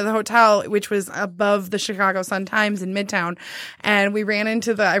on the way to the hotel, which was above the Chicago Sun-Times in Midtown, and I ran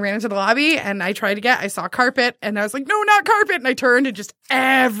into the lobby, and I saw carpet, and I was like, no, not carpet, and I turned and just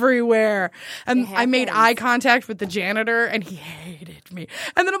everywhere, and I made eye contact with the janitor, and he hated me,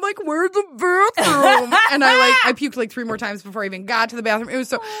 and then I'm like, where's the bathroom? And I puked like 3 more times before I even got to the bathroom. It was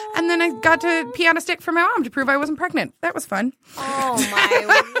so, and then I got to pee on a stick for my mom to prove I wasn't pregnant. That was fun. Oh my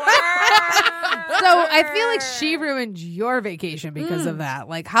word. So I feel like she ruined your vacation because of that.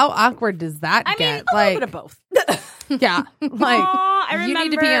 Like, how awkward does that I mean, get? a little bit of both. Yeah, like I you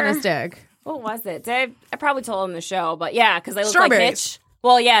need to be on a remember- stick. What was it? I probably told him the show, but yeah, because I look like Strawberries. Mitch.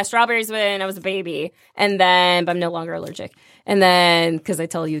 Well, yeah, strawberries when I was a baby, but I'm no longer allergic. And then, because I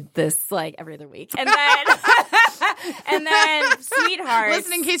tell you this like every other week, and then sweethearts.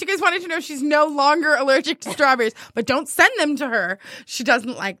 Listen, in case you guys wanted to know, she's no longer allergic to strawberries, but don't send them to her. She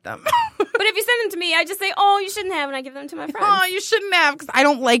doesn't like them. But if you send them to me, I just say, "Oh, you shouldn't have," and I give them to my friends. Oh, you shouldn't have, because I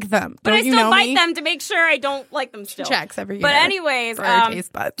don't like them. but Don't I you still know bite me? them to make sure I don't like them still. Checks every year. But anyways, for our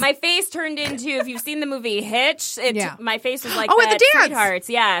taste buds. my face turned into, if you've seen the movie Hitch, my face was like Oh, with that. the dance. Sweethearts,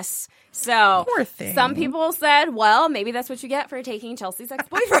 yes. So Poor thing. some people said, well, maybe that's what you get for taking Chelsea's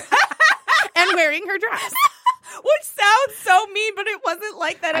ex-boyfriend. And wearing her dress. Which sounds so mean, but it wasn't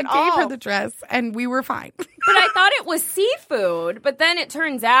like that I at gave all. her the dress, and we were fine. But I thought it was seafood, but then it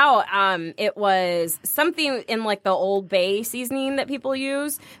turns out it was something in like the Old Bay seasoning that people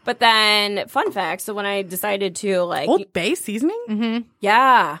use. But then, fun fact, so when I decided to like... Old Bay seasoning?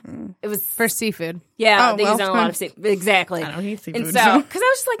 Yeah. It was... For seafood. Yeah, Oh, they well, use it on a lot of seafood. Exactly. I don't eat seafood, And so, because I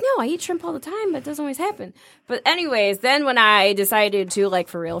was just like, no, I eat shrimp all the time, but it doesn't always happen. But anyways, then when I decided to, like,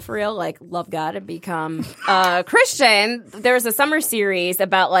 for real, like, love God and become a Christian, there was a summer series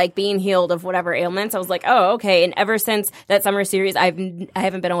about, like, being healed of whatever ailments. I was like, oh, okay. And ever since that summer series, I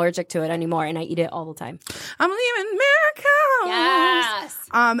haven't been allergic to it anymore, and I eat it all the time. I'm leaving miracles. Yes.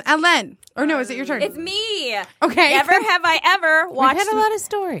 And Len. Or no, is it your turn? It's me. Okay. Never have I ever We've watched had a lot of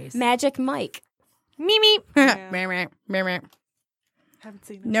stories. Magic Mike. Mimi. Meh, meh, meh, meh. Haven't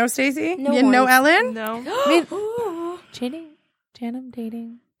seen it. No, Stacey? No You know worries. Ellen? No. Dating.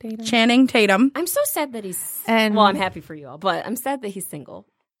 Channing Tatum. I'm so sad that he's... And well, I'm happy for you all, but I'm sad that he's single.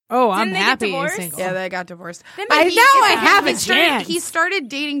 Oh, I'm Didn't they get happy he's divorced? single. Yeah, they got divorced. Then I maybe know he I can- have a He chance. started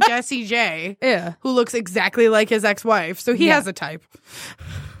dating Jessie J, Yeah. who looks exactly like his ex-wife, so he Yeah. has a type.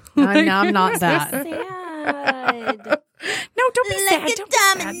 No, I'm not that. Sad. No, don't be sad. Don't be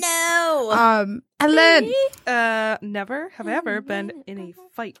sad. domino. Ellen. Never have I ever been in a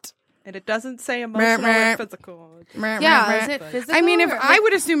fight. And it doesn't say Meh, emotional meh. or physical. Yeah, is it physical? I mean, if or- I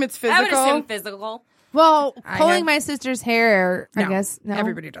would assume it's I would physical. assume physical. well, I pulling have- my sister's hair, I No, guess. No?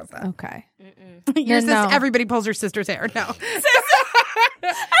 everybody does that. Okay. Your No. sister, everybody pulls her sister's hair. No, I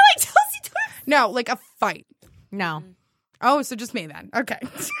like Chelsea Torres. no, like a fight. No. Oh, so just me then. Okay.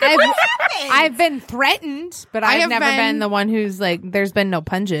 I've been threatened, but I I've have never been- been the one who's like, there's been no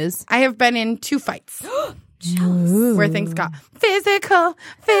punches. I have been in 2 fights where things got physical.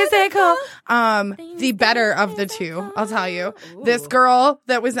 The better of the 2, I'll tell you. This girl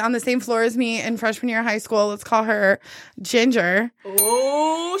that was on the same floor as me in freshman year of high school, let's call her Ginger.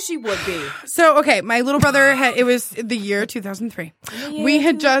 Oh, she would be. So, okay, my little brother it was the year 2003. We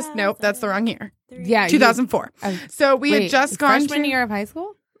had just, nope, that's the wrong year. Yeah. 2004. So we had just gone freshman to year of high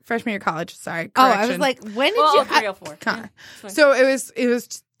school? freshman year of college. Sorry. Oh, I correction. was like, when did Well, you? 304. So it was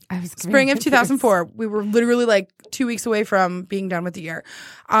I was spring of 2004. We were literally like 2 weeks away from being done with the year.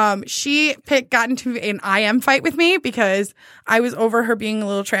 She got into an IM fight with me because I was over her being a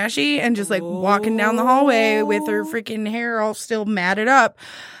little trashy and just like walking down the hallway with her freaking hair all still matted up.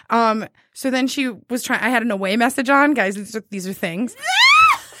 So then she was trying, I had an away message on. Guys, these are things.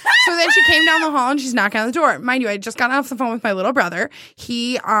 So then she came down the hall and she's knocking on the door. Mind you, I had just gotten off the phone with my little brother.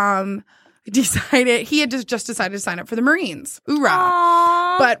 He had just decided to sign up for the Marines.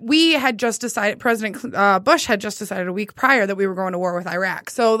 Oorah. But we had just decided, President Bush had just decided a week prior that we were going to war with Iraq.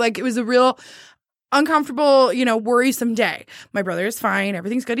 So like it was a real uncomfortable, worrisome day. My brother is fine.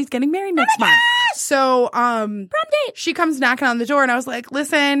 Everything's good. He's getting married next month. So, prom date. She comes knocking on the door and I was like,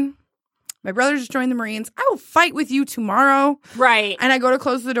 listen, My brother just joined the Marines. I will fight with you tomorrow. Right. And I go to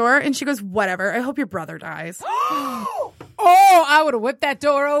close the door, and she goes, whatever. I hope your brother dies. Oh, I would have whipped that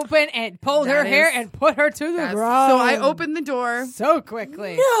door open and pulled her That hair is- and put her to the ground. So I opened the door. so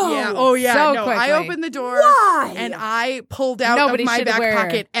quickly. Yeah. Oh, yeah. So no, I quickly. opened the door. Why? And I pulled out Nobody of my should back wear-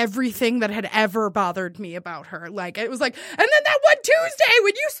 pocket everything that had ever bothered me about her. Like, it was like, and then that one Tuesday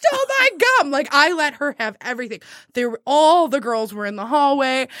when you stole my gum. Like, I let her have everything. All the girls were in the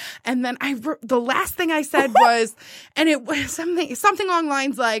hallway. And then the last thing I said was, and it was something along the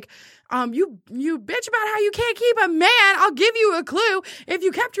lines like, you bitch about how you can't keep a man. I'll give you a clue. If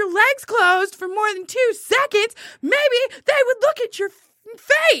you kept your legs closed for more than 2 seconds, maybe they would look at your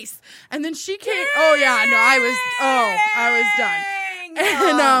face. And then she came. Oh yeah, no, I was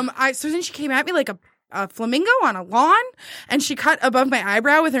done. And so then she came at me like a flamingo on a lawn, and she cut above my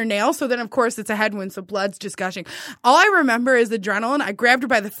eyebrow with her nail. So then, of course, it's a head wound, so blood's just gushing. All I remember is adrenaline. I grabbed her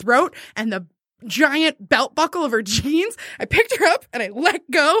by the throat and the giant belt buckle of her jeans. I picked her up and I let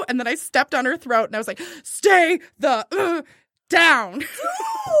go, and then I stepped on her throat, and I was like, stay the down.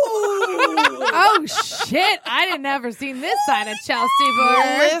 Oh shit! I didn't ever seen this side of Chelsea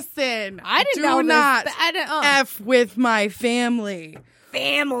boy. Listen, I didn't do know not this. I didn't. F with my family.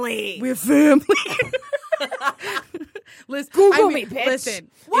 Family. We're family. Listen, Google me, bitch. Listen,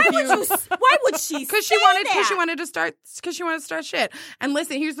 Why would she? Because she wanted to start shit. And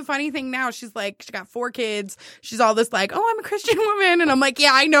listen, here's the funny thing. Now she's like, she got 4 kids. She's all this like, oh, I'm a Christian woman, and I'm like,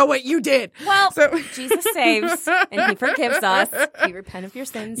 yeah, I know what you did. Well, So- Jesus saves and He forgives us. He repent of your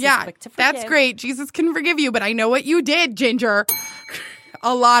sins. He's Yeah, quick to forgive. that's great. Jesus can forgive you, but I know what you did, Ginger.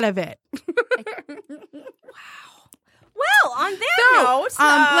 A lot of it. Well, on that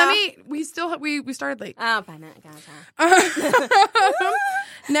note, we started late. Oh, 5 minutes. Gotcha.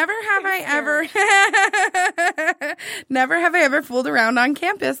 Never have I ever fooled around on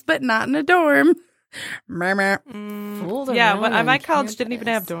campus, but not in a dorm. Meh, meh. Fooled Yeah, around well, on my college didn't even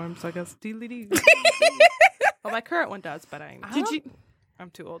have campus. dorms, so I guess deedly-dee. Well, my current one does, but I'm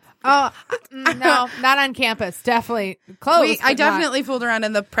too old. Oh no, not on campus. Definitely close. I but not- definitely fooled around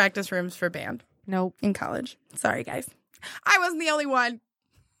in the practice rooms for band Nope. in college. Sorry, guys. I wasn't the only one.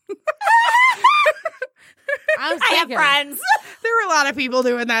 I was I have thinking. friends. There were a lot of people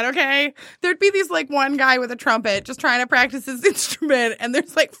doing that, okay? There'd be these like one guy with a trumpet just trying to practice his instrument, and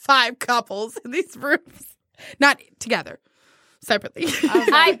there's like 5 couples in these rooms. Not together. Separately.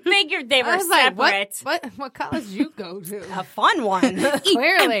 I figured they were I was like, separate. what college did you go to? A fun one.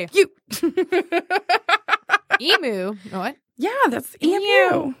 Clearly, you. emu. What? Yeah, that's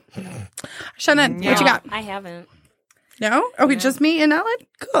EMU. Shannon, what you got? I haven't. No? Okay, just me and Ellen?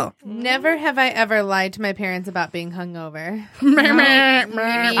 Cool. Never have I ever lied to my parents about being hungover.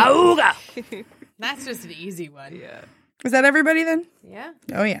 That's just an easy one. Yeah. Is that everybody then? Yeah.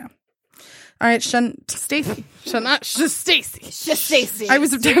 Oh, yeah. All right, Stacy. Just Stacy. Just Stacy. I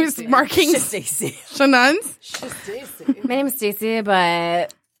was marking Just Stacy. Shannon's. My name is Stacy,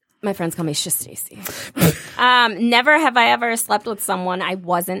 but my friends call me Just Stacy. Never have I ever slept with someone I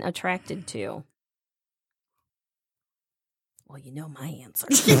wasn't attracted to. Well, you know my answer.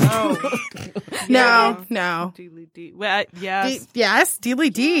 No. Deedly-dee. Well, yes. Yes,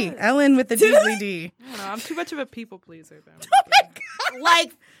 Deedly D. Ellen with the Deedly D. I don't know, I'm too much of a people pleaser, though.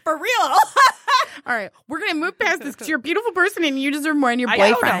 Like, for real. All right, we're going to move past this because you're a beautiful person and you deserve more, and your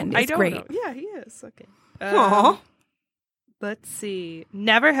boyfriend is great. know. Yeah, he is. Okay. Aw. Let's see.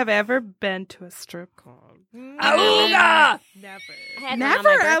 Never have I ever been to a strip club. Auga! Never. I had one on Never,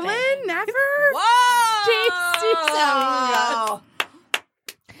 my birthday. Ellen. Never. Whoa!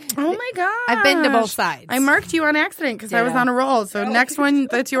 Oh my god! I've been to both sides. I marked you on accident because I was on a roll. So next one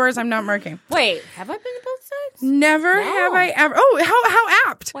that's yours, I'm not marking. Wait, have I been to both sides? Never have I ever. Oh,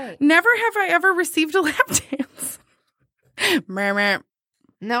 how apt! Wait. Never have I ever received a lap dance. Meh, meh.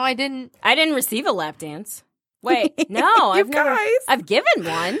 No, I didn't. I didn't receive a lap dance. Wait, no, I've never. guys. I've given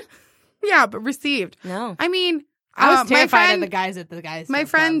one. Yeah, but received. No. I mean, I was terrified my of friend, the guys at the guys. My strip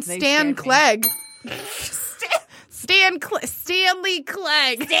friend club. They Stan scared me. Clegg. Stanley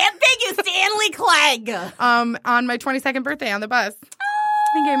Clegg. Damn big is Stanley Clegg. On my 22nd birthday on the bus,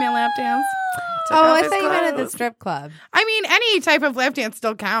 he gave me a lap dance. Took Oh, off I his thought you meant at the clothes. strip club. I mean, any type of lap dance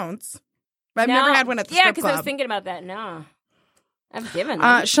still counts. I've never had one at the yeah, strip because I was club. thinking about that. No, I've given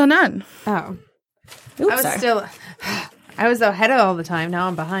one. Shannon. Oh, Oops, I was sorry. still. I was ahead all the time. Now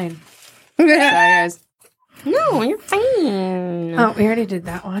I'm behind. Sorry, guys. No, you're fine. Oh, we already did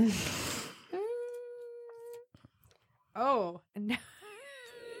that one. Oh.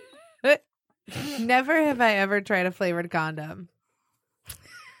 Never have I ever tried a flavored condom.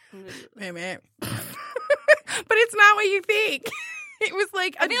 Wait a minute. But it's not what you think. It was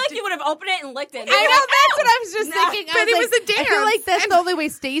like I feel like you would have opened it and licked it. I know, that's what I was just thinking. but it was a I feel like dance. that's And- the only way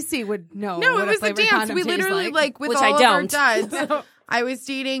Stacy would know. No, what it was a flavored dance. condom We tastes literally like. with Which all I of our don't. duds. I was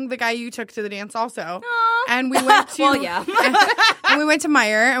dating the guy you took to the dance also, and we went to Well, yeah. and we went to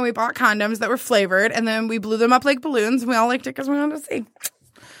Meijer and we bought condoms that were flavored, and then we blew them up like balloons. And we all liked it because we wanted to see.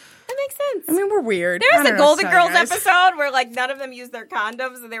 That makes sense. I mean, we're weird. I There's don't a know what to Golden tell you Girls guys. episode where like none of them used their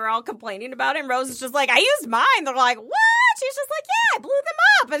condoms and they were all complaining about it. And Rose is just like, I used mine. They're like, what? She's just like, yeah, I blew them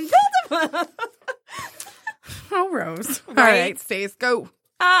up and filled them up. Oh, Rose. All Right? right, Stace, go.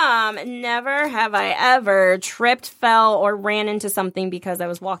 Never have I ever tripped, fell, or ran into something because I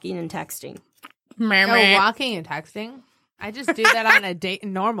was walking and texting. Oh, walking and texting. I just do that on a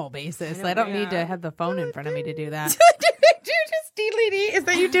normal basis. I don't need to have the phone in front of me to do that. Do you just diddly dee? Is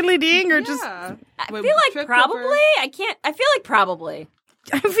that you diddly deeing or just? Yeah. I When feel we like tripped probably. over- I feel like probably.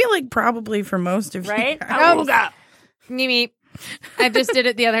 I feel like probably for most of Right? you. Oh, Me. I just did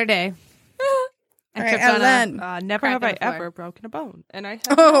it the other day. I All right, tripped on Ellen. Never Crack have on I the floor. ever broken a bone, and I have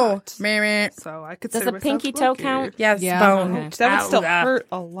Oh, not. meh. So I could Does a pinky toe count? Yes, Yeah. bone. Okay. That would still Ow. hurt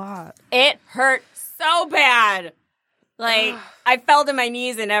a lot. It hurt so bad. Like, I fell to my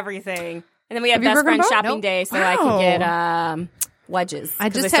knees and everything. And then we had Have you best broken a friend bone? shopping Nope. day so I Wow. could get wedges. I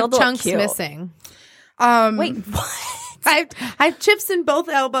 'Cause just still have look chunks cute. missing. Wait, what? I have chips in both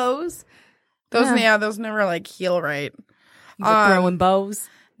elbows. Those never like heal right. Throwing bows.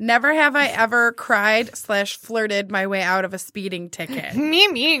 Never have I ever cried / flirted my way out of a speeding ticket.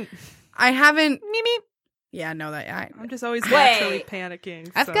 Me. I haven't. Me. Yeah, no, that I'm just always Wait. naturally panicking.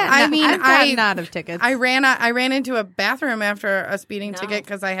 I've so. gotten, I mean, I've gotten I- out of tickets. I ran into a bathroom after a speeding ticket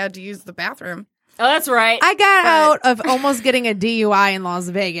because I had to use the bathroom. Oh, that's right. I got out of almost getting a DUI in Las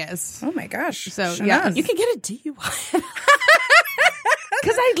Vegas. Oh my gosh! So, Shannon. yeah. you can get a DUI.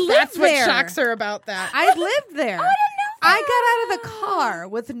 Because I lived That's what there. shocks her about that. I lived there. I got out of the car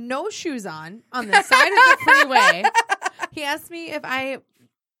with no shoes on the side of the freeway. He asked me if I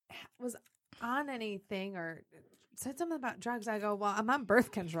was on anything or said something about drugs. I go, well, I'm on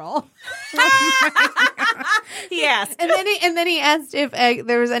birth control. Yes. And then he asked if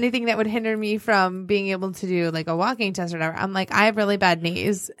there was anything that would hinder me from being able to do like a walking test or whatever. I'm like, I have really bad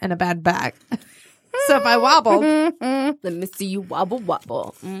knees and a bad back. So if I wobbled, Let me see you wobble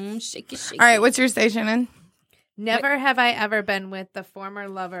wobble. Shake it, shake All right, what's your station in? never have I ever been with the former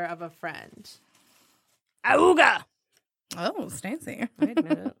lover of a friend. Auga. Oh, Stacey. Wait a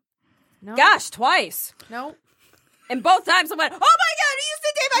minute. No, Gosh, twice. no. And both times I went, oh my God, he used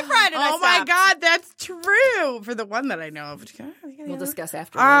to date my friend. And I Oh my stopped. God, that's true. For the one that I know of. We'll discuss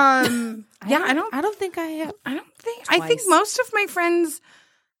after. Yeah, I don't think I have. think. I think Twice. most of my friends.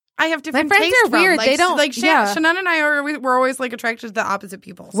 I have different friends tastes are from. weird. Like, They don't- like yeah. Shannon and I we're always like attracted to the opposite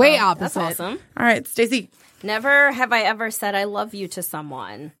people. So. Way That's opposite. awesome. All right, Stacey. Never have I ever said I love you to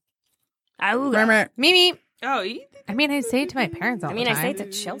someone. Remember, Mimi. Oh, you I mean, I say it to my parents all I mean, the I time. say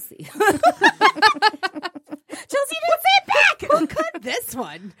it to Chelsea. Chelsea didn't say it back. Who cut this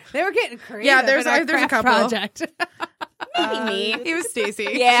one? They were getting creative. Yeah, there's in our a craft couple. project. Maybe me. it was Stacey.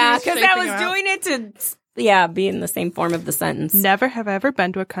 Yeah, She because I shaping was you out. doing it to, be in the same form of the sentence. never have I ever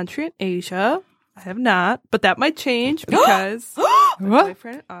been to a country in Asia. I have not, but that might change because my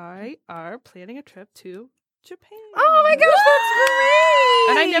boyfriend and I are planning a trip to Japan. Oh my gosh,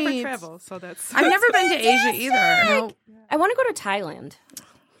 And I that's great. never travel, so that's I've never been to Asia either. No. I want to go to Thailand.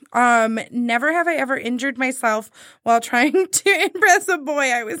 Never have I ever injured myself while trying to impress a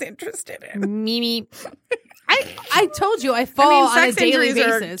boy I was interested in. Mimi. I told you I fall on a daily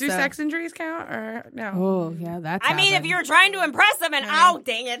basis. do so- sex injuries count or no? Oh, yeah, that's I mean, if you were trying to impress them and, oh,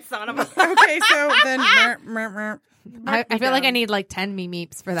 dang it, son of a... Okay, so then I feel like I need like 10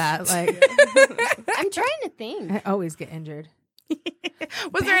 meeps for that. Like, I'm trying to think. I always get injured.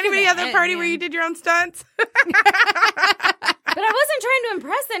 was there anybody at that party where you did your own stunts? But I wasn't trying to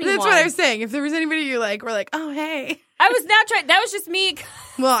impress anyone. That's what I was saying. If there was anybody you like, we're like, oh hey. I was not trying. That was just me.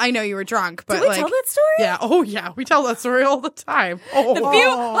 Well, I know you were drunk, but Did we like, tell that story? yeah, oh yeah, we tell that story all the time.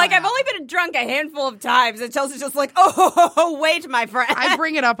 Oh, I've only been drunk a handful of times, and Chelsea's just like, oh, wait, my friend. I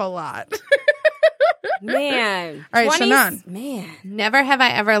bring it up a lot. Man. All right, 20s Shannon. Man. Never have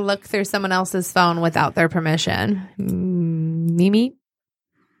I ever looked through someone else's phone without their permission. Mimi?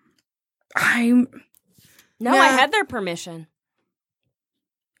 I'm No, I had their permission.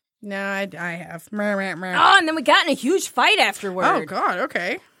 no, I have. Oh, and then we got in a huge fight afterward. Oh God,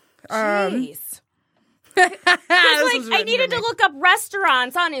 okay. Jeez. I needed to look up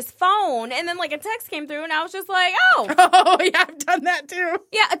restaurants on his phone, and then like a text came through, and I was just like, oh. Oh, yeah, I've done that too.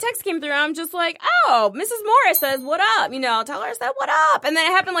 Yeah, a text came through, and I'm just like, oh, Mrs. Morris says, what up? You know, tell her I said, what up? And then it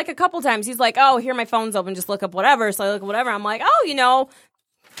happened like a couple times. He's like, oh, here, my phone's open, just look up whatever. So I look up whatever. I'm like, oh, you know,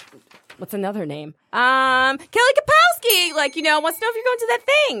 what's another name? Kelly Kapowski, like, you know, wants to know if you're going to that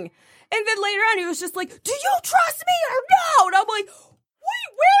thing. And then later on, he was just like, do you trust me or no? And I'm like, wait,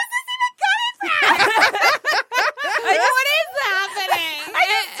 where is this even coming from? What is happening? I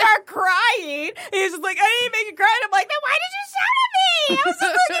just start crying. He was just like, I didn't make you cry. And I'm like, then why did you shout at me? I was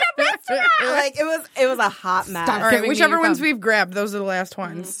just looking at restaurant. Like, it was a hot mess. All right, giving me whichever your ones phone. we've grabbed, those are the last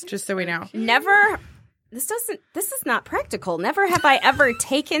ones, just so we know. Never. This is not practical. Never have I ever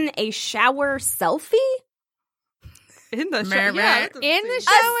taken a shower selfie. In the Meh, shower. meh. Yeah. In the A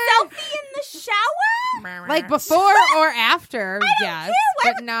shower? selfie in the shower? Like before or after, yes.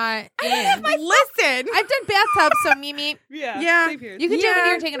 But not in. Listen. I've done bathtubs, so Mimi. Yeah. Yeah. Same here. You can do it when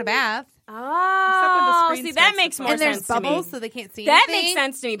Yeah. you're taking a bath. Oh, screen see, that starts makes to more And there's sense to bubbles, me. so they can't see That anything. makes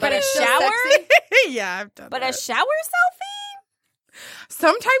sense to me. But a it's still shower? sexy. Yeah, I've done But that. a shower selfie?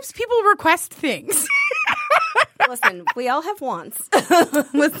 Sometimes people request things. Listen, we all have wants.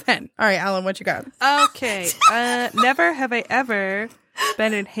 Listen. All right, Alan, what you got? Okay. Never have I ever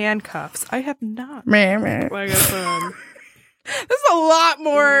been in handcuffs. I have not. Meh, meh. Like I This is a lot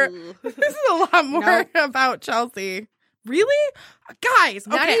more. This is a lot more about Chelsea. Really, guys?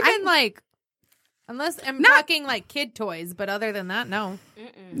 Not okay, even like, unless I'm talking like kid toys, but other than that, no.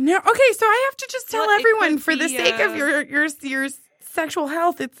 no. Okay, so I have to just tell Well, it everyone, could for the be, sake of your sexual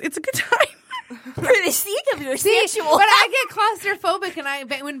health, it's a good time. For the sake of your See, sexual. but I get claustrophobic,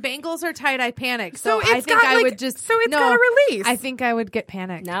 and when bangles are tight, I panic. So, I it's think got, I like- would just. so it's no, got a release. I think I would get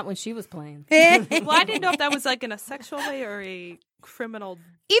panicked. Not when she was playing. Well, I didn't know if that was like in a sexual way or a criminal.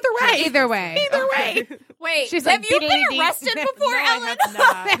 Either way, Either way. either way. Wait, She's have like, you been diddly-dee. arrested before, No, I Ellen?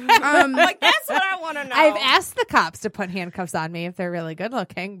 have not. Like, that's what I want to know. I've asked the cops to put handcuffs on me if they're really good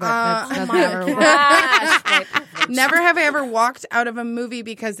looking, but Oh that's doesn't ever work. Gosh, Never have I ever walked out of a movie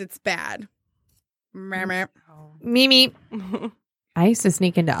because it's bad. Meh, meh. Mimi. I used to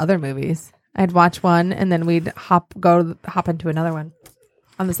sneak into other movies. I'd watch one and then we'd hop into another one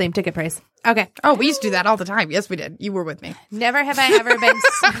on the same ticket price. Okay. Oh, we used to do that all the time. Yes, we did. You were with me. Never have I ever been.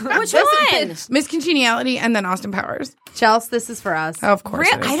 Which one? Miss Congeniality and then Austin Powers. Chelsea, this is for us. Of course,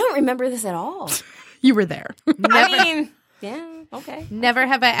 it is. I don't remember this at all. You were there. I mean, yeah, okay. Never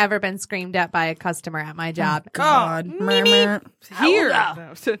have I ever been screamed at by a customer at my job. God, meh, meh. Here.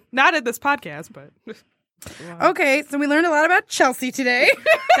 No, not at this podcast, but Okay, so we learned a lot about Chelsea today.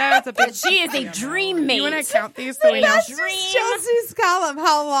 that's a big. She is a dream mate. You want to count these so we know? Chelsea's column,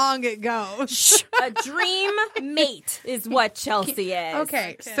 how long it goes. A dream mate is what Chelsea is.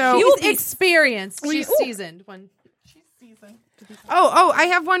 Okay, so She's experienced. She's seasoned. oh, I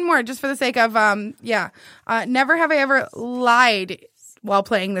have one more just for the sake of never have I ever lied while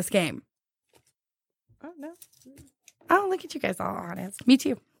playing this game. Oh no. Oh, look at you guys all honest. Me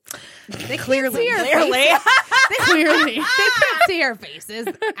too. Clearly. Clearly. Clearly. They can't see our faces.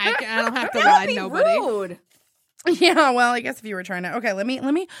 I don't have to lie to nobody. Rude. Yeah, well, I guess if you were trying to. Okay, let me.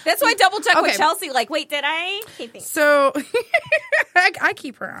 That's why I double check Okay. with Chelsea. Like, wait, did I? Okay, thanks. So I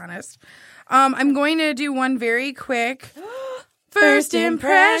keep her honest. I'm going to do one very quick. First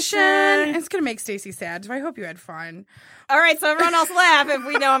impression. It's going to make Stacey sad, so I hope you had fun. All right, so everyone else laugh if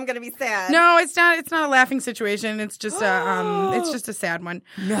we know I'm going to be sad. No, it's not. It's not a laughing situation. It's just a sad one.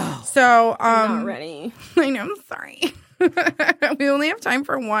 No. So I'm not ready. I know. I'm sorry. We only have time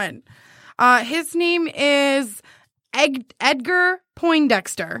for one. His name is Edgar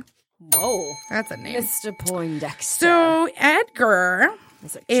Poindexter. Whoa. That's a name. Mr. Poindexter. So Edgar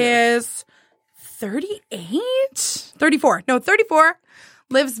That's a jerk. is 34. No, 34.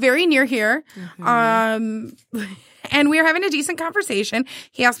 Lives very near here. And we were having a decent conversation.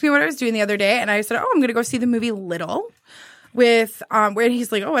 He asked me what I was doing the other day, and I said, "Oh, I'm going to go see the movie Little." With where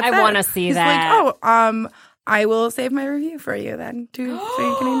he's like, "Oh, what's I that?" wanna see he's that. Like, "Oh, I will save my review for you then, too, so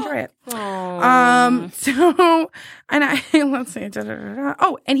you can enjoy it." So, and I let's see.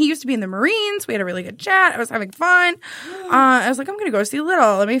 Oh, and he used to be in the Marines. We had a really good chat. I was having fun. I was like, I'm going to go see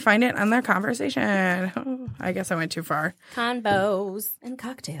Little. Let me find it on their conversation. Oh, I guess I went too far. Combos and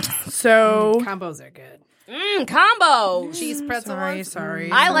cocktails. So, Combos are good. Combos. Cheese pretzel ones.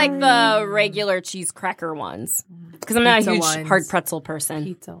 sorry. I like the regular cheese cracker ones because I'm not Pizza a huge ones. hard pretzel person.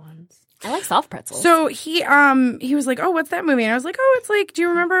 Pizza ones. I like soft pretzels. So he was like, "Oh, what's that movie?" And I was like, "Oh, it's like, do you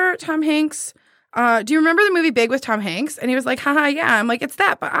remember Tom Hanks do you remember the movie Big with Tom Hanks? And he was like, haha, yeah. I'm like, it's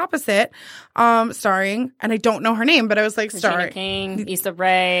that, but opposite. Starring, and I don't know her name, but I was like, Regina starring. King, Issa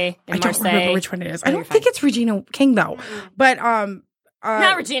Rae, I and don't remember Marseille. which one it is. Oh, I you're don't think it's Regina King though. But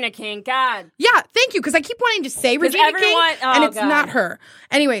Not Regina King. God. yeah, thank you, because I keep wanting to say 'Cause Regina everyone- King, oh, and it's God. not her.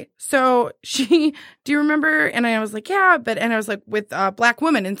 Anyway, so do you remember? And I was like, yeah, and I was like, with a black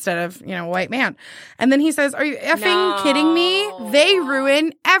woman instead of, a white man. And then he says, are you effing kidding me? They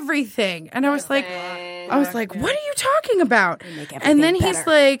ruin everything. And I was like, what are you talking about? And then he's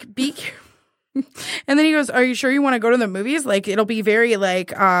like, be careful. And then he goes, are you sure you want to go to the movies? Like, it'll be very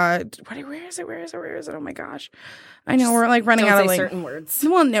like, where is it? Oh my gosh. I know we're like running Don't out say of like certain words.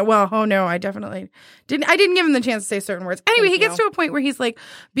 oh no, I definitely didn't. I didn't give him the chance to say certain words. Anyway, he gets to a point where he's like,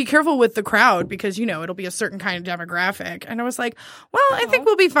 be careful with the crowd because, it'll be a certain kind of demographic. And I was like, well, I think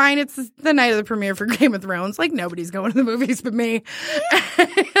we'll be fine. It's the night of the premiere for Game of Thrones. Like, nobody's going to the movies but me. But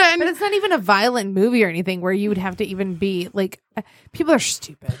it's not even a violent movie or anything where you would have to even be like, people are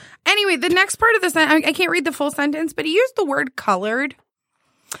stupid. Anyway, the next part of the sentence, I can't read the full sentence, but he used the word colored.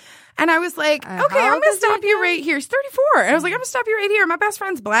 And I was like, okay, I'm going to stop you right here. He's 34. And I was like, I'm going to stop you right here. My best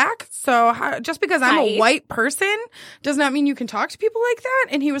friend's black. So just because I'm a white person does not mean you can talk to people like that.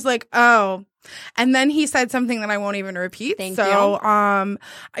 And he was like, oh. And then he said something that I won't even repeat. So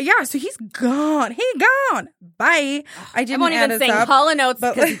he's gone. He gone. Bye. I didn't won't even add sing us up. Hall & Oates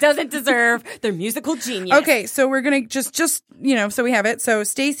because he doesn't deserve their musical genius. Okay, so we're going to just so we have it. So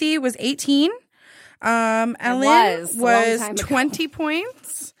Stacy was 18. Ellen was a long time ago. 20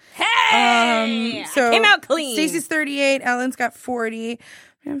 points. Hey! So I came out clean. Stacey's 38. Ellen's got 40.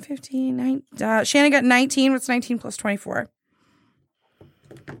 I'm 15. Shannon got 19. What's 19 plus 24?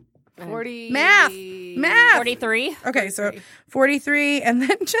 40. Math. 43. Okay, so 43. And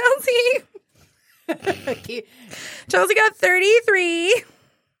then Chelsea. Chelsea got 33.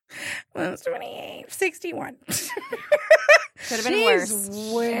 That's 28. 61. Could have been worse.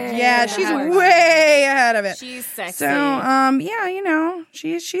 Yeah, she's way ahead of it. She's sexy. So,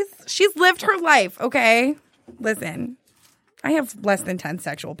 she's lived her life, okay? Listen, I have less than 10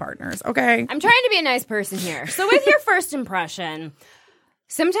 sexual partners, okay? I'm trying to be a nice person here. So with your first impression,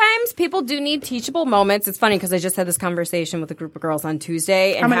 sometimes people do need teachable moments. It's funny because I just had this conversation with a group of girls on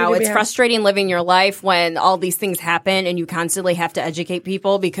Tuesday and many how do we it's have? frustrating living your life when all these things happen and you constantly have to educate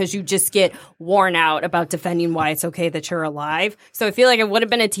people because you just get worn out about defending why it's okay that you're alive. So I feel like it would have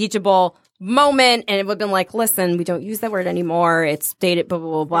been a teachable moment and it would have been like, listen, we don't use that word anymore. It's dated, blah, blah,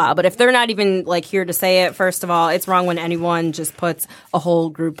 blah, blah. But if they're not even like here to say it, first of all, it's wrong when anyone just puts a whole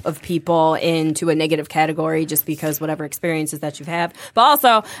group of people into a negative category just because whatever experiences that you have. But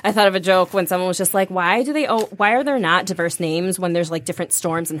also, I thought of a joke when someone was just like, why are there not diverse names when there's like different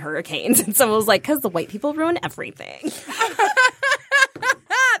storms and hurricanes? And someone was like, because the white people ruin everything.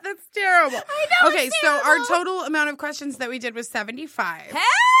 That's terrible. I know, Okay, it's so our terrible. total amount of questions that we did was 75. Hey!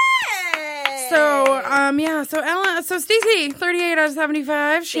 So, so Stacey, 38 out of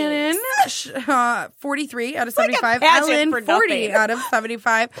 75. Shannon, 43 out of 75. pageant Ellen, for 40 nothing. out of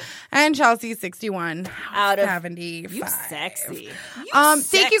 75. And Chelsea, 61 Out of 75. You sexy.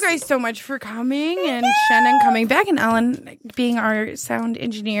 Thank you guys so much for coming and Shannon coming back and Ellen being our sound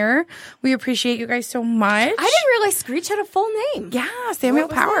engineer. We appreciate you guys so much. I didn't realize Screech had a full name. Yeah, Samuel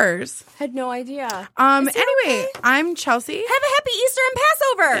What was Powers. Had no idea. Anyway, I'm Chelsea. Have a happy Easter and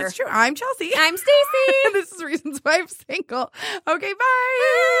Passover. That's true. I'm Chelsea. I'm Stacy. This is Reasons Why I'm Single. Okay,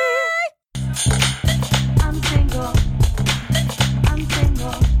 bye.